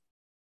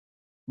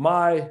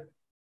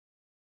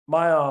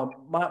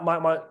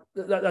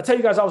tell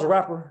you guys I was a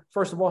rapper,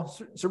 first of all.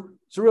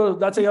 Surreal,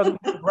 did I tell you I was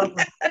a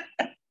rapper?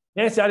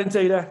 Nancy, I didn't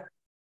tell you that.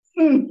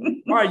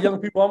 All right, young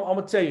people, I'm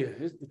going to tell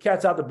you, the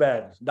cat's out the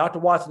bag. Dr.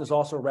 Watson is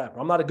also a rapper.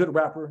 I'm not a good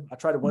rapper. I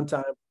tried it one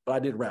time, but I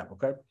did rap,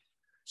 okay?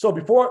 So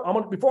before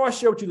I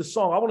share with you the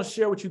song, I want to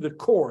share with you the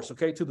chorus,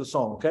 okay, to the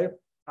song, okay?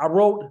 I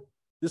wrote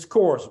this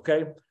chorus,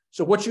 okay?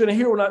 So what you're going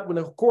to hear when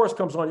the chorus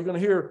comes on, you're going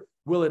to hear,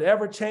 will it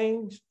ever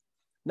change?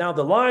 Now,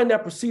 the line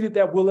that preceded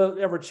that, will it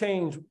ever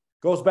change,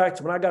 goes back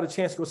to when I got a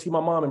chance to go see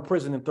my mom in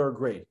prison in third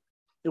grade.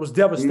 It was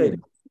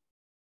devastating.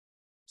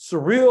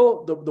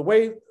 Surreal, the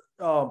way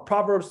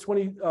Proverbs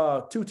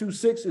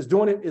 22:6 is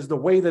doing it is the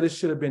way that it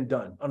should have been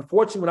done.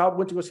 Unfortunately, when I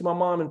went to go see my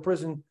mom in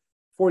prison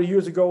 40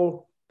 years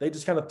ago, they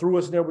just kind of threw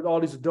us in there with all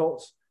these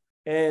adults.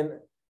 And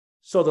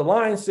so the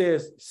line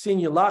says, seeing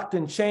you locked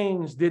in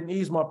chains didn't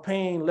ease my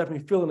pain, left me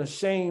feeling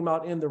ashamed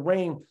out in the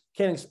rain.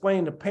 Can't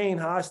explain the pain,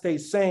 how I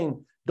stayed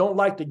sane. Don't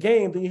like the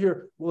game. Then you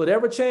hear, will it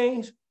ever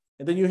change?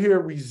 And then you hear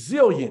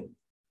resilient.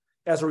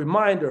 As a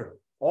reminder,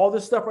 all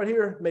this stuff right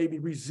here may be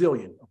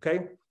resilient,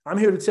 okay? I'm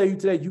here to tell you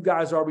today, you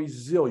guys are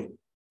resilient,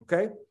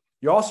 okay?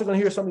 You're also going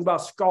to hear something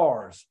about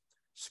scars.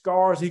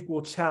 Scars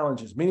equal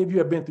challenges. Many of you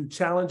have been through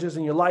challenges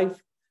in your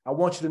life. I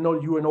want you to know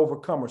that you're an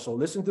overcomer. So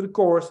listen to the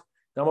chorus.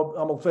 I'm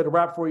going to play the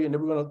rap for you, and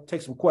then we're going to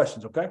take some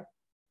questions, okay?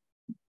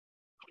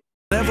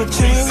 Never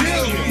change.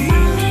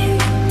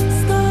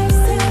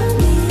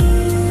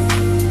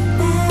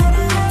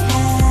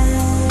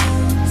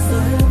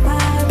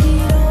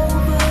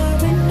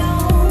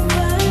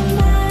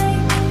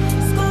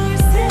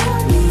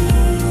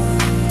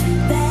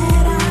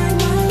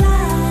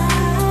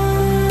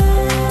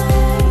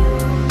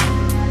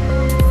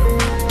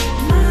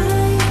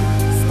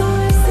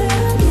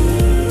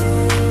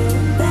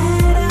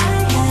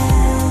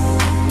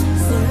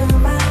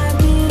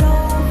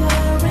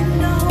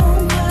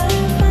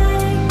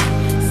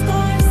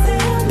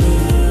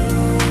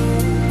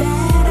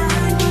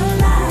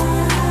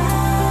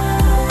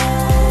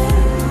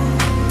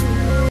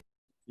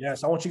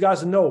 Yes, I want you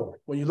guys to know,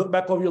 when you look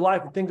back over your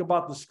life and think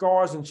about the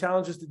scars and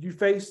challenges that you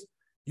face,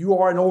 you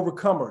are an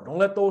overcomer. Don't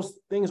let those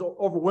things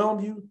overwhelm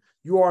you.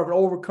 You are an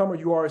overcomer.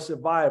 You are a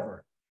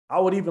survivor. I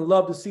would even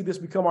love to see this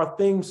become our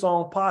theme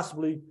song,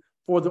 possibly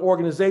for the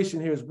organization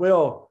here as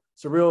well.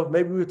 Surreal,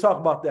 maybe we'll talk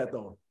about that,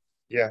 though.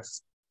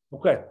 Yes.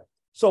 Okay.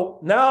 So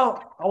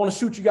now I want to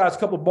shoot you guys a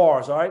couple of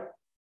bars, all right?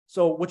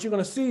 So what you're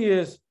going to see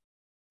is,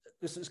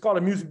 it's called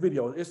a music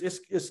video. It's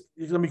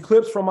going to be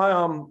clips from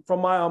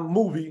my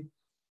movie,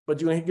 but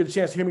you're going to get a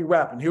chance to hear me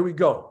rapping. Here we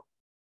go.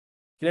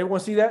 Can everyone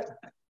see that?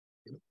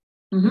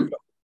 Mm-hmm.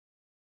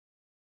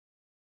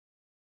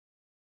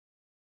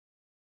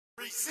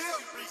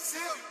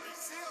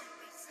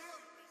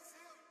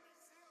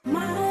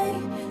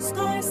 My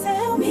scars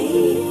tell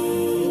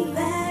me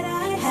that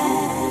I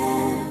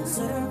have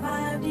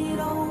survived it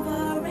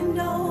over and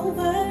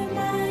over.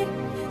 My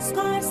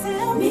scars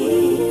tell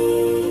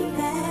me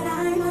that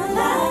I'm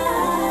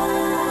alive.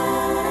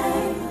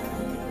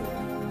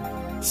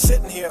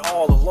 Sitting here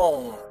all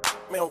alone.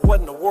 Man, what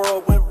in the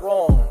world went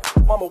wrong?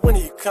 Mama, when are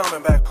you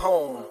coming back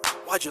home?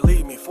 Why'd you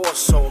leave me for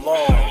so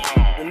long?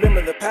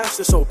 Remember the past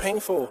is so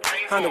painful.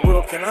 How in the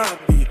world can I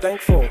be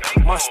thankful?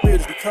 My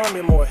spirit is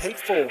becoming more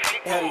hateful.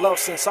 Had love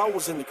since I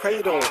was in the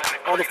cradle.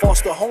 All the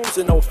foster homes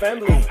and no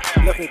family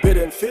left me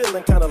bitter and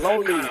feeling kinda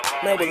lonely.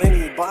 Man, will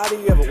anybody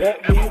ever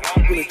want me?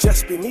 Will it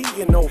just be me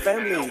and no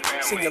family?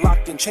 Seeing you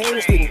locked in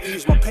chains didn't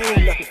ease my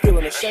pain. Left me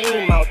feeling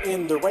ashamed out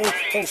in the rain.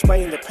 Can't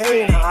explain the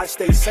pain, how I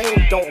stay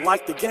sane. Don't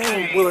like the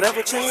game, will it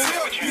ever change?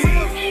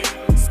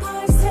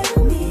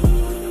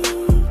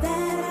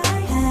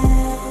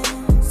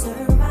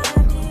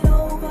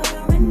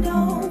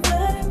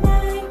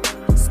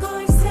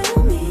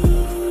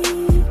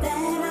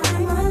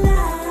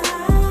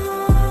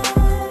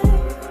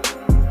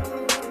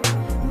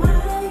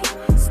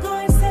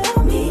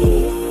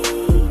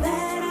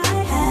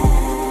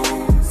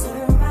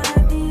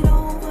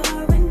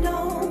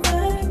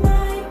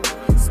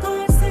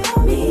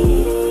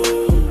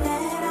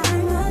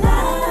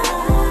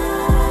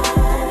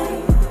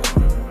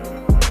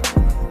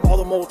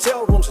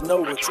 Motel rooms,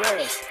 no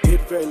address.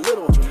 Did very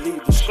little to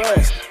relieve the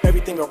stress.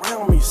 Everything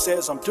around me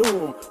says I'm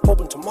doomed.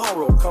 Hoping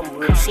tomorrow come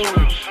real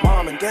soon.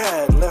 Mom and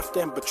dad left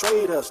and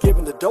betrayed us,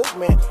 giving the dope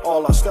man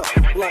all our stuff.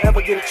 Will I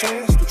ever get a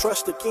chance to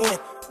trust again?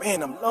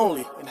 Man, I'm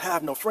lonely and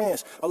have no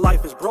friends. My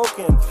life is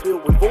broken,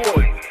 filled with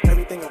void.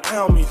 Everything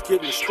around me is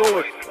getting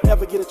destroyed. Will I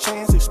ever get a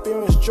chance to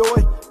experience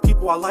joy?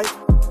 People I like,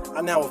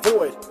 I now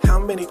avoid. How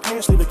many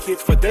parents leave their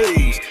kids for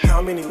days?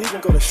 How many leave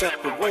and go their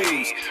separate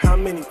ways? How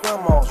many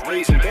grandmas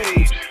raising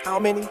babes? How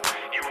many?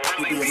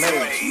 You'd be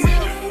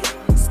amazed.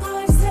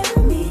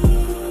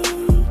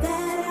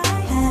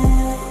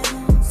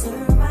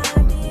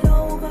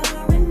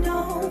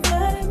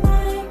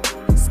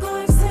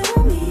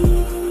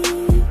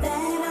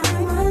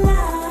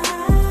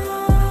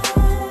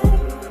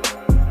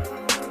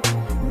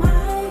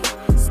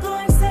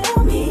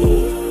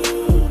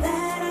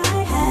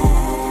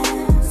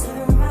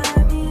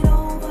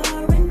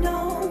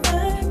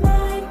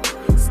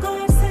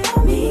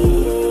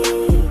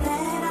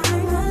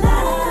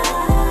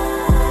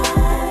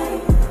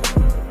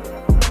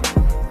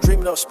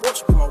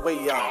 Sports would be my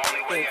way out.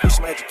 Increase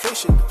my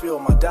education to fill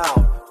my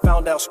doubt.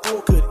 Found out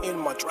school could end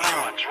my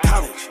drought.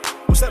 College,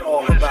 what's that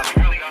all about?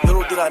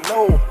 Little did I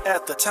know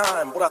at the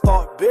time what I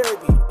thought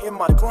buried me in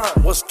my decline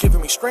was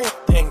giving me strength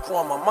and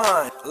growing my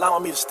mind,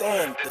 allowing me to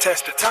stand the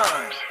test of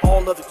time.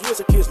 All of the years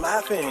of kids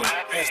laughing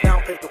has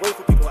now paved the way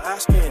for people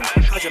asking,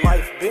 how's your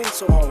life been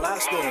so long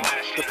lasting?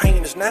 The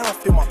pain is now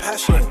feel my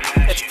passion.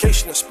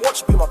 Education and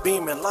sports be my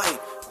beam and light.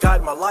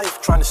 Guide my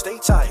life, trying to stay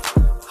tight.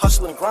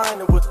 Hustling,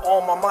 grinding with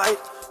all my might.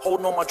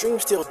 Holding on my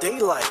dreams till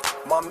daylight.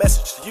 My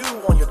message to you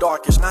on your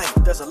darkest night.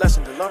 There's a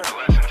lesson to learn.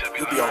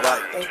 You'll be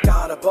alright. Thank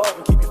God above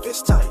and keep your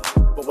fists tight.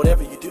 But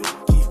whatever you do,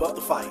 keep up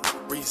the fight.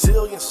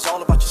 Resilience is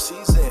all about your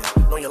season.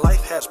 Know your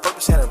life has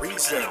purpose and a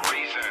reason.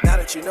 Now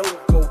that you know,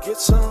 go get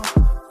some.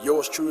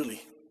 Yours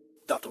truly,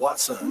 Dr.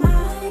 Watson. All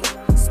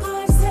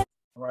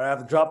right, I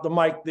have to drop the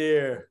mic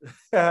there.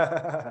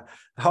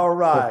 All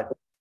right.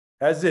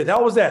 That's it.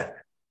 How was that?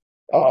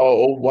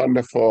 Oh,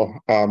 wonderful.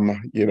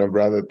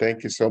 Brother,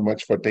 thank you so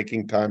much for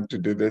taking time to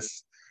do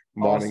this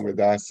morning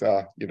with us.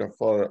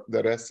 For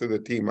the rest of the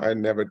team, I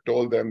never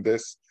told them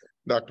this,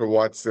 Dr.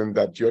 Watson,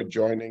 that you're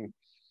joining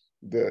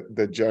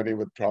the journey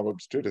with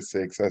Proverbs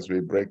 2-6 as we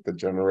break the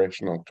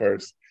generational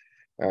curse.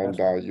 And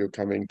you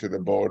coming to the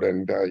board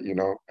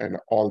and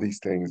all these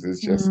things is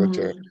just such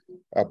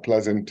a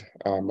pleasant,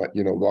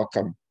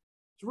 welcome.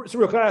 So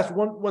real, can I ask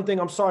one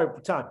thing? I'm sorry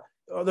for time.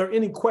 Are there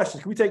any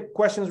questions? Can we take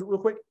questions real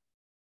quick?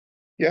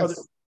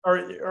 Yes.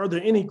 Are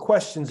there any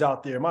questions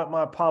out there?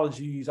 My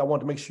apologies. I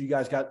wanted to make sure you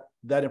guys got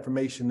that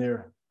information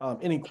there.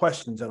 Any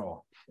questions at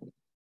all?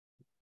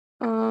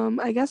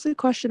 I guess the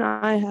question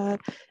I had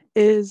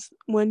is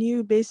when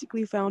you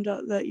basically found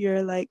out that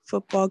your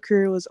football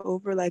career was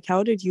over,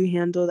 how did you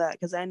handle that?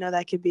 Because I know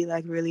that could be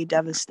really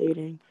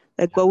devastating.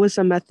 What were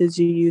some methods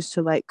you used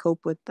to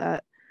cope with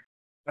that?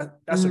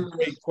 That's a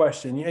great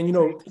question. And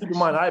keep in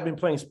mind, I've been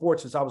playing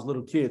sports since I was a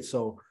little kid,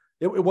 so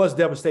it was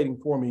devastating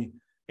for me.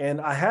 And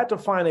I had to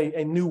find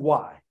a new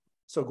why.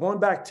 So going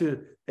back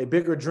to a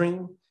bigger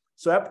dream.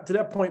 So up to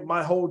that point,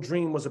 my whole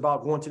dream was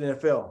about going to the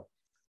NFL.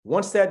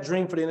 Once that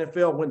dream for the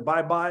NFL went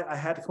bye-bye, I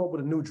had to come up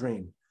with a new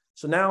dream.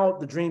 So now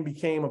the dream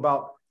became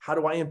about how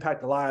do I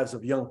impact the lives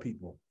of young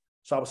people?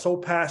 So I was so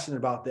passionate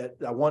about that.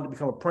 I wanted to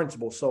become a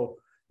principal. So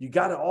you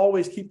got to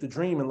always keep the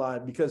dream in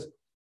line because,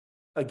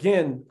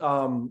 again,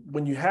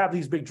 when you have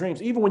these big dreams,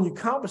 even when you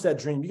accomplish that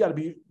dream, you got to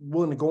be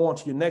willing to go on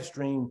to your next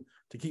dream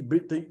to keep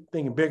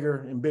thinking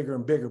bigger and bigger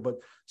and bigger. But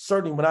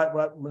certainly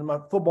when my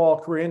football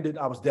career ended,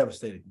 I was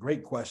devastated.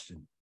 Great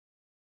question.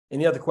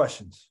 Any other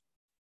questions?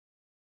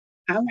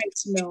 I'd like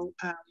to know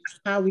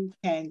how we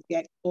can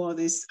get all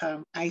this.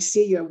 I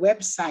see your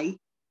website.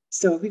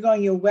 So if we go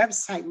on your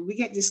website, when we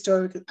get this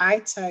story, because I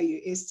tell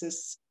you, it's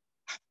just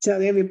tell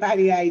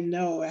everybody I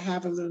know. I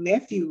have a little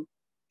nephew,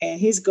 and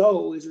his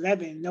goal is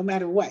 11, no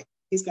matter what.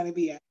 He's going to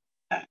be a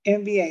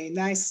MBA,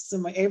 nice,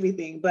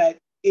 everything. But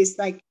it's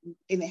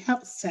it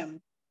helps him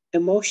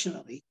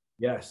emotionally.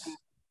 Yes.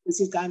 Because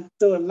he's gone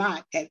through a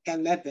lot at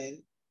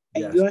 11.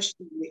 And your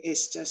story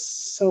is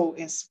just so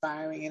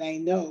inspiring. And I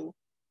know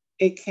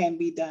it can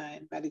be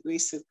done by the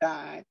grace of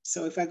God.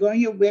 So if I go on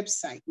your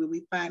website, will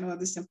we find all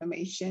this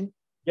information?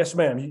 Yes,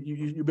 ma'am.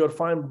 You'll be able to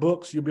find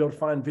books, you'll be able to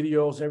find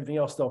videos, and everything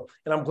else, though.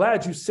 And I'm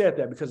glad you said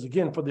that because,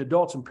 again, for the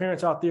adults and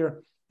parents out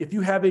there, if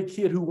you have a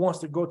kid who wants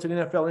to go to the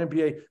NFL or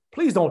NBA,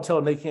 please don't tell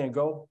them they can't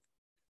go.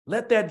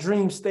 Let that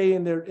dream stay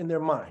in their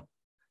mind,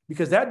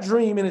 because that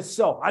dream in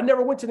itself, I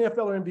never went to the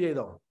NFL or NBA,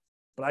 though,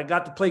 but I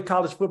got to play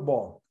college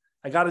football.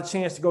 I got a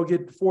chance to go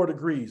get 4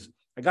 degrees.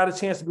 I got a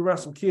chance to be around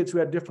some kids who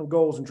had different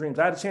goals and dreams.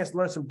 I had a chance to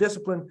learn some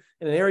discipline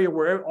in an area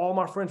where all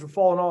my friends were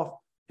falling off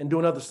and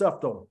doing other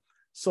stuff, though.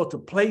 So to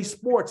play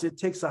sports, it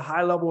takes a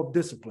high level of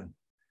discipline,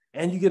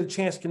 and you get a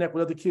chance to connect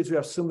with other kids who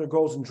have similar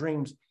goals and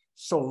dreams.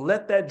 So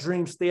let that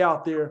dream stay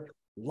out there.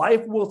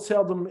 Life will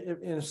tell them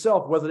in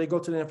itself whether they go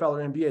to the NFL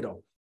or NBA,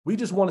 though. We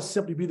just want to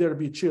simply be there to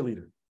be a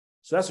cheerleader.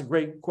 So that's a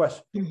great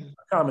question.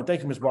 Comment.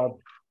 Thank you, Ms. Barber.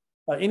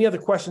 Any other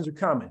questions or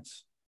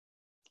comments?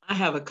 I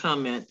have a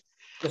comment.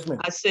 Yes, ma'am.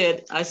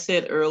 I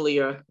said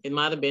earlier, it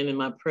might have been in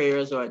my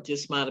prayers or it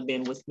just might have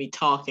been with me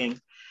talking,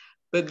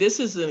 but this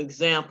is an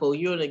example.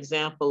 You're an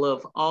example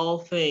of all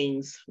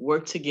things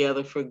work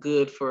together for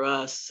good for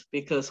us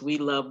because we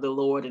love the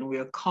Lord and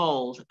we're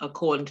called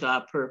according to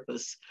our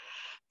purpose.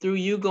 Through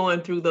you going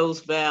through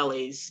those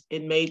valleys,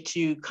 it made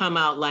you come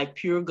out like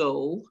pure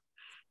gold.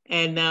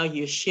 And now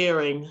you're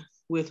sharing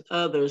with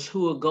others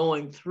who are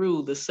going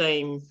through the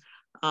same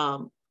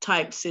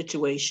type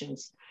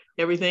situations.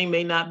 Everything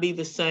may not be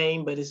the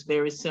same, but it's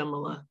very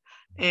similar.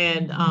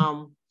 And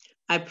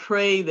I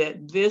pray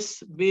that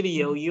this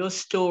video, your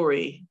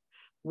story,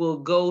 will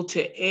go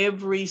to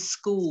every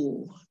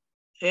school,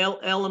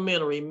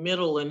 elementary,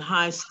 middle, and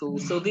high school,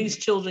 so these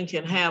children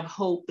can have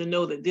hope to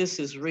know that this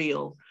is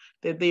real,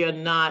 that they are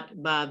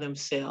not by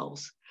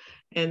themselves.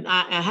 And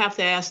I have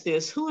to ask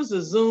this, who is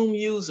a Zoom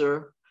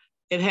user?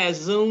 It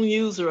has Zoom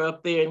user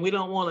up there, and we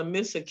don't want to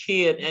miss a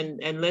kid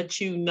and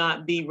let you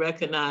not be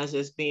recognized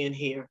as being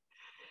here.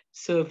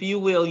 So if you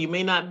will, you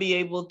may not be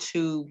able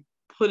to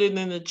put it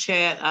in the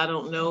chat, I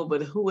don't know,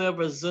 but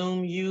whoever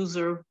Zoom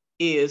user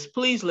is,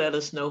 please let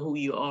us know who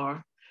you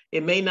are.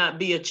 It may not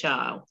be a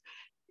child.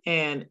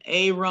 And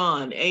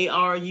Aaron,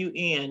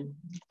 A-R-U-N.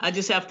 I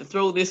just have to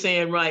throw this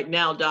in right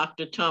now,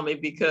 Dr. Tommy,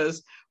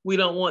 because we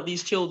don't want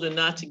these children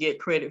not to get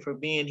credit for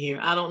being here.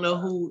 I don't know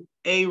who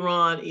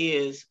Aaron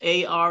is,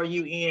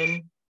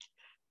 A-R-U-N.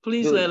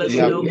 Please let us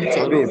know.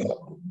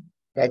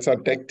 That's our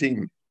tech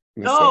team.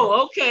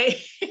 Oh,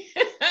 okay.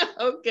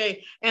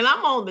 Okay. And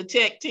I'm on the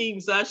tech team,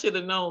 so I should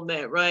have known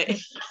that, right?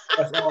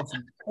 That's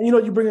awesome. And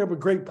you bring up a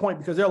great point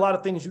because there are a lot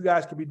of things you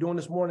guys could be doing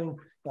this morning.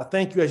 I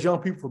thank you as young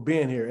people for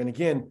being here. And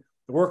again,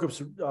 the work of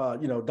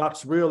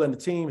Dr. Surreal and the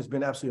team has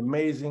been absolutely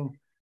amazing.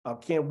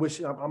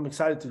 I'm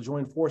excited to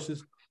join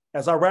forces.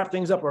 As I wrap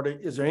things up,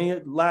 is there any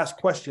last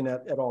question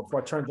at all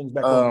before I turn things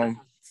back over?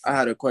 I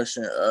had a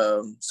question.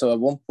 So at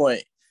one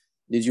point,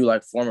 did you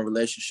form a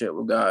relationship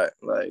with God?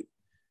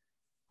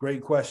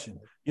 Great question.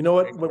 You know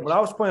what? When I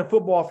was playing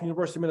football for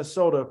University of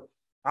Minnesota,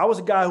 I was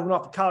a guy who went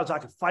off to college. I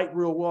could fight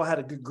real well. I had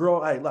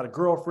a lot of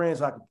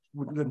girlfriends. I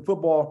could in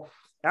football.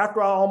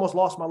 After I almost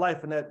lost my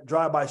life in that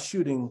drive-by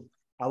shooting,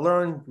 I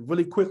learned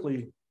really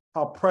quickly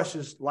how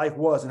precious life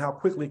was and how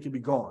quickly it could be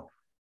gone.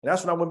 And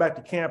that's when I went back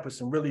to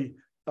campus and really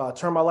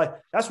turned my life.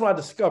 That's when I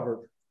discovered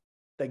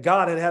that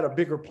God had a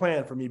bigger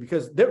plan for me,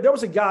 because there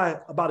was a guy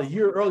about a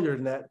year earlier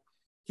than that.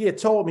 He had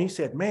told me, he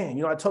said,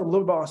 man, I told him a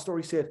little bit about my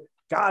story. He said,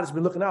 God has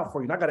been looking out for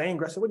you. And I got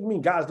angry. I said, what do you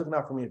mean God's looking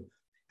out for me?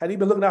 Had he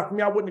been looking out for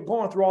me, I wouldn't have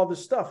gone through all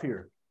this stuff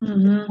here. It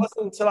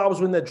wasn't until I was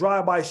in that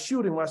drive-by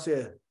shooting when I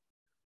said,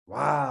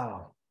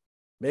 wow,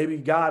 maybe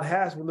God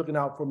has been looking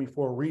out for me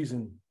for a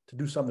reason to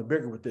do something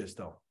bigger with this,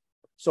 though.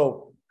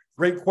 So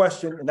great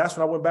question. And that's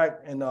when I went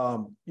back and,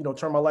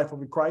 turned my life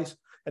over to Christ.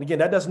 And again,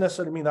 that doesn't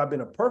necessarily mean that I've been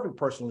a perfect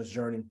person in this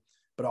journey,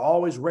 but I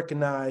always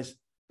recognize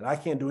that I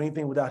can't do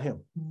anything without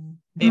him.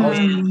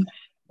 Amen.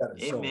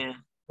 So, Amen.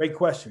 great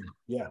question.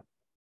 Yeah.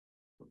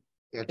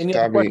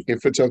 Tommy,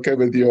 if it's okay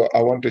with you,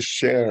 I want to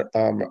share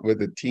with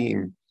the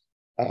team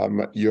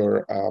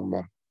your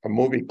a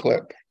movie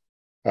clip,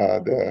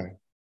 the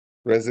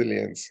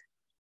Resilience.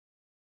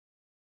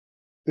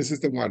 This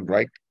is the one,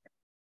 right?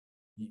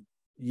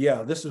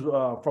 Yeah, this is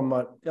from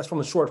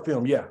the short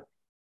film. Yeah.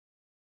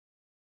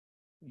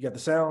 You got the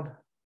sound?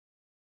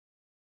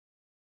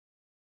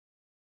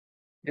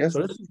 Yes.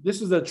 So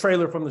this is the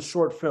trailer from the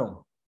short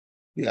film.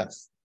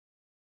 Yes.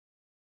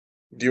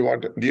 Do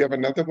you have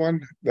another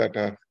one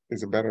that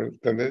is better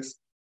than this?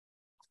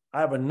 I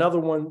have another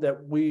one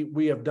that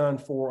we have done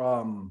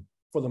for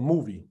the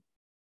movie.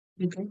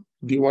 Okay.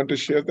 Do you want to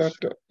share that,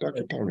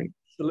 Dr. Tommy?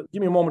 So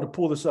give me a moment to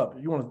pull this up.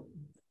 You want to?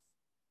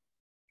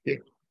 Yeah.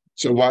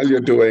 So while you're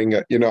doing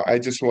it, I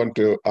just want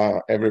to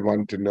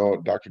everyone to know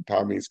Dr.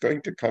 Tommy is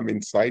going to come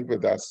inside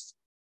with us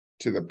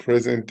to the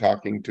prison,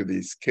 talking to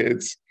these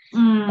kids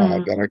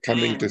that are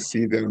coming to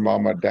see their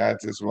mom or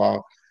dads as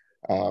well.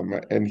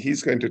 And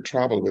he's going to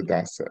travel with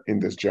us in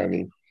this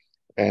journey,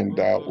 and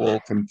we'll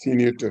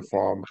continue to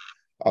form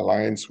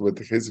alliance with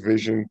his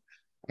vision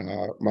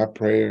My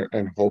prayer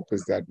and hope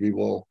is that we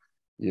will,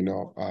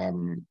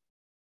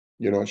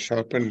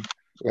 sharpen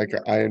like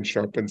an iron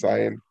sharpens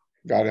iron.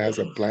 God has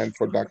a plan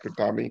for Dr.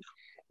 Tommy.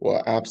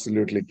 Will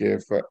absolutely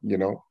give,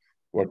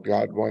 what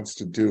God wants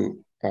to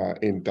do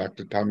in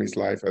Dr. Tommy's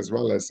life, as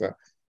well as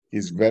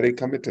he's very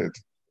committed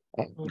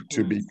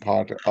to be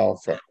part of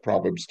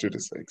Proverbs 2 to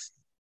 6.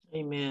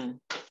 Amen.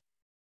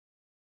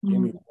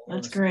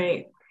 That's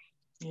great.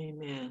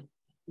 Amen.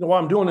 While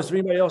I'm doing this, if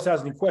anybody else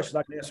has any questions,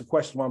 I can answer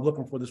questions while I'm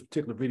looking for this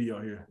particular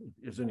video here.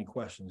 If there's any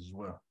questions as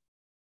well.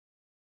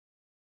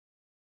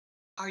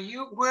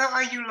 Where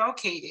are you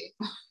located?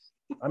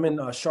 I'm in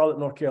Charlotte,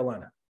 North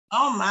Carolina.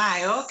 Oh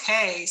my,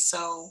 okay.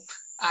 So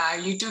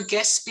you do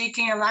guest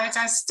speaking a lot of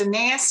times to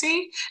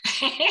Nancy?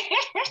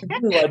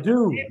 I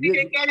do. You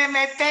can get him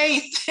at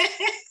Faith.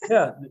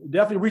 Yeah,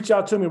 definitely reach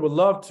out to me. Would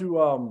love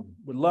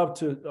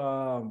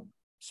to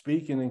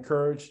speak and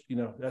encourage.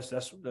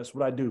 That's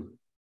what I do.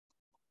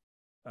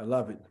 I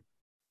love it,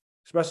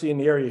 especially in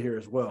the area here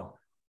as well.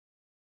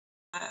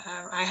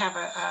 I have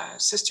a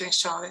sister in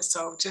Charlotte,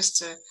 so just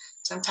to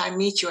sometime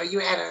meet you. Are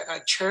you at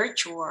a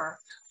church, or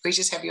we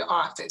just have your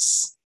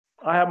office?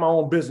 I have my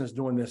own business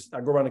doing this. I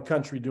go around the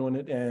country doing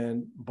it,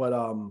 but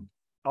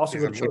also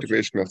he's a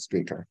motivational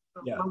speaker.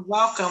 Yeah. Well,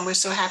 welcome. We're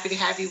so happy to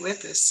have you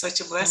with us.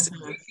 Such a blessing.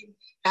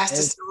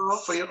 Pastor Cyril,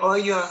 for all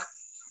your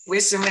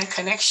wisdom and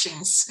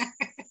connections.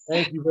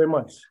 Thank you very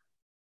much.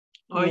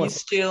 Are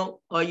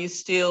you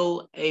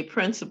still a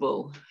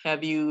principal?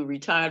 Have you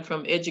retired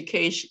from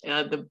education,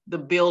 the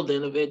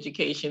building of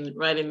education,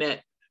 right in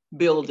that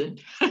building?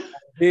 I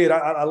did.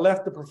 I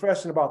left the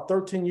profession about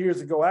 13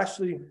 years ago.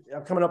 Actually,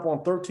 I'm coming up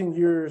on 13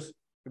 years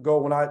ago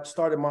when I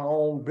started my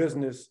own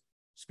business,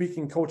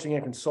 speaking, coaching,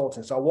 and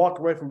consulting. So I walked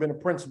away from being a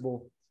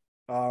principal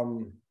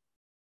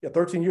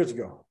 13 years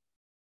ago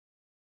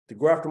to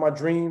go after my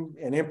dream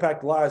and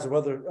impact the lives of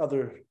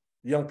other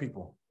young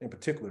people in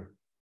particular.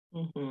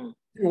 Mm-hmm.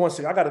 Give me 1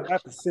 second. I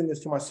have to send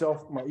this to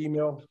myself, my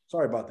email.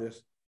 Sorry about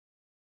this.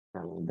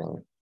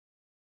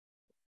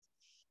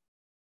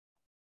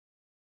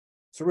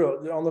 Cyril,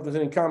 I don't know if there's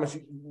any comments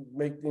you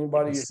make.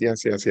 Anybody?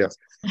 Yes.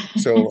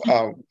 So,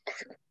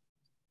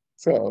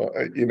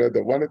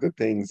 the one of the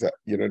things that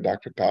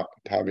Dr.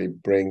 Tommy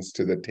brings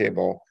to the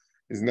table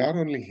is not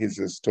only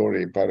his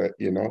story, but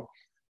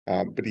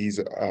but he's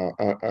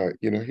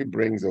he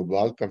brings a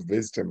wealth of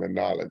wisdom and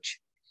knowledge.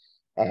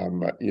 A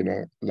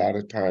lot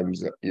of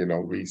times,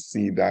 we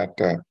see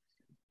that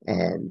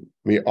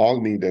we all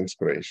need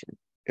inspiration.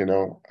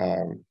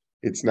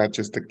 It's not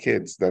just the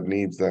kids that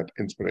needs that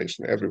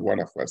inspiration. Every one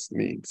of us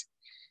needs,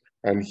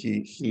 and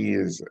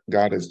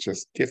God has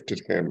just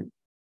gifted him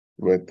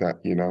with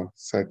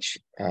such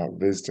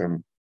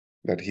wisdom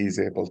that he's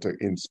able to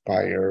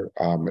inspire,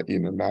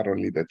 not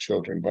only the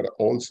children but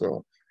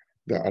also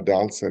the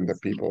adults and the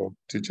people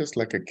to just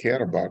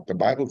care about. The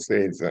Bible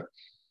says that.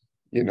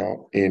 In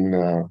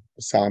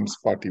Psalms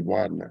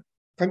 41,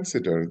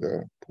 consider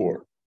the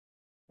poor,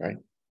 right?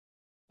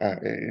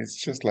 It's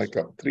just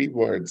 3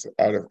 words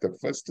out of the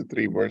first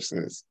 3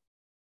 verses.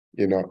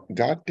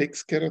 God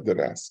takes care of the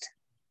rest.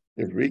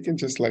 If we can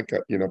just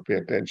pay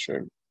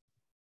attention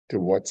to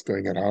what's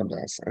going around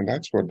us, and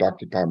that's what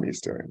Dr. Tommy is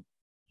doing.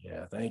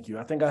 Yeah, thank you.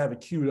 I think I have it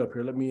queued up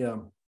here. Let me,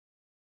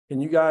 can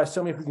you guys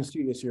tell me if we can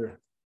see this here?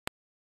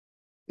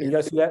 Can you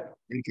guys see that?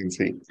 We can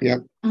see, yeah.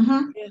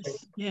 Mm-hmm.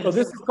 Yes. So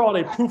this is called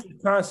a proof of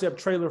concept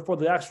trailer for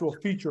the actual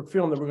feature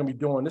film that we're going to be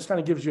doing. This kind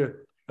of gives you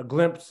a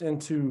glimpse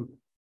into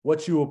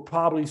what you will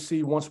probably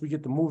see once we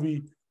get the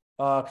movie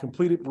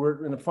completed.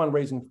 We're in the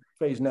fundraising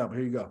phase now, but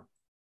here you go.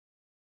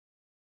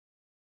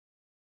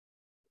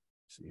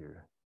 Let's see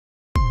here.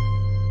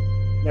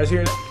 You guys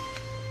hear that?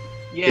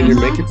 Yes. Can you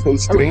make it full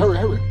screen?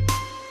 Hurry.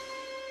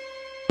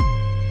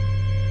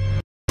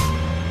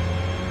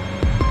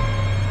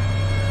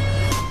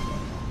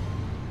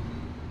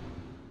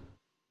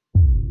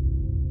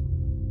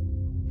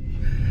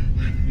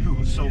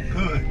 So good. I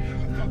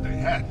thought they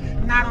had me.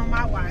 Not on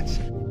my watch.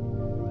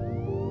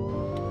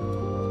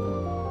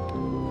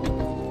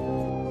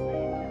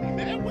 Hey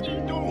man, what are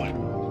you doing?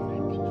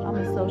 I'm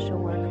a social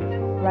worker.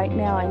 Right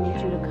now, I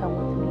need you to come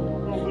with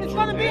me. It's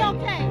gonna be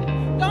okay.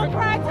 Don't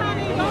cry,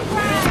 Tommy. Don't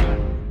cry.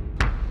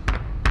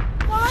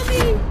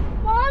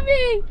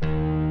 Mommy!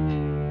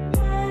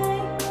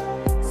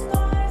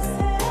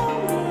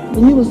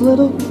 When you was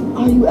little,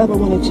 all you ever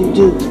wanted to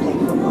do was play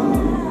football.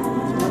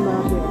 So I'm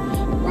out here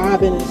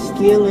robbing and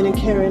stealing and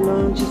carrying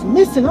on, just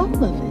missing all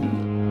of it.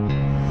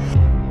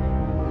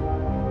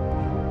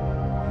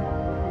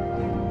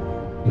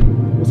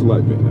 What's it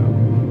like being out?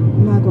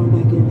 I'm not going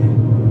back in there.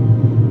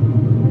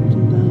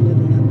 I'm done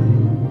living that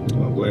life.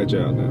 Well, I'm glad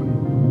you're out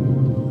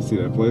now. See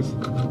that place?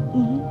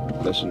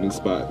 Mm-hmm. That's your new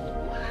spot.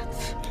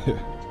 What?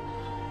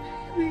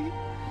 Baby,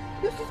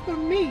 this is for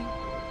me.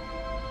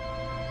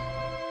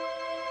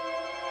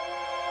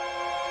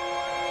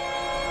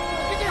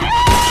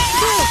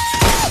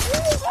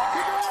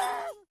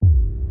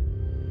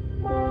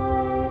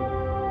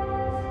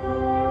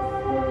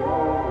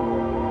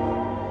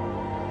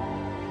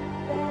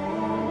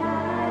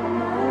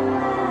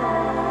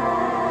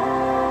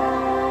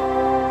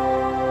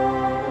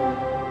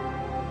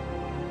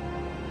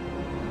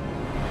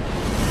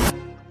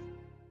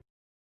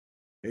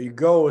 There you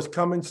go. It's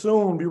coming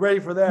soon. Be ready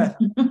for that.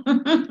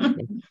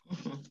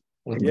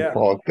 Yeah.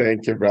 Paul,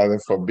 thank you, brother,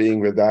 for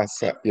being with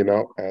us,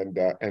 and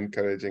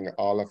encouraging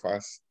all of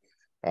us.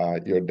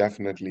 You're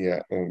definitely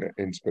an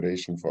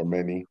inspiration for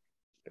many.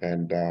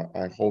 And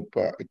I hope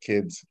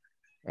kids,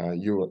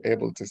 you were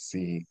able to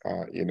see,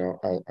 I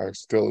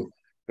still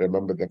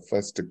remember the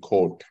first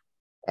quote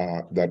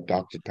that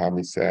Dr.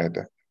 Tommy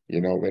said,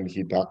 when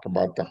he talked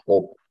about the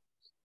hope,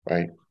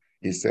 right?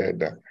 He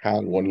said,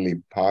 have only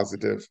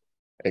positive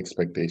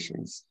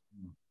expectations.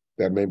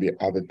 There may be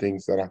other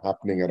things that are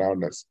happening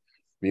around us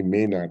we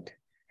may not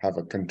have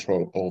a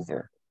control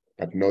over,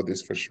 but know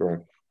this for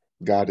sure.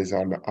 God is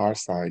on our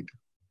side,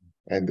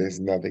 and there's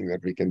nothing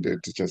that we can do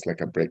to just like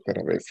break that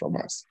away from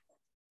us.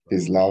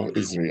 His love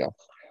is real.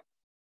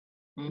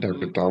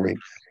 Dr. Tommy,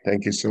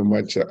 thank you so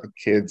much,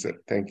 kids.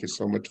 Thank you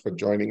so much for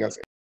joining us.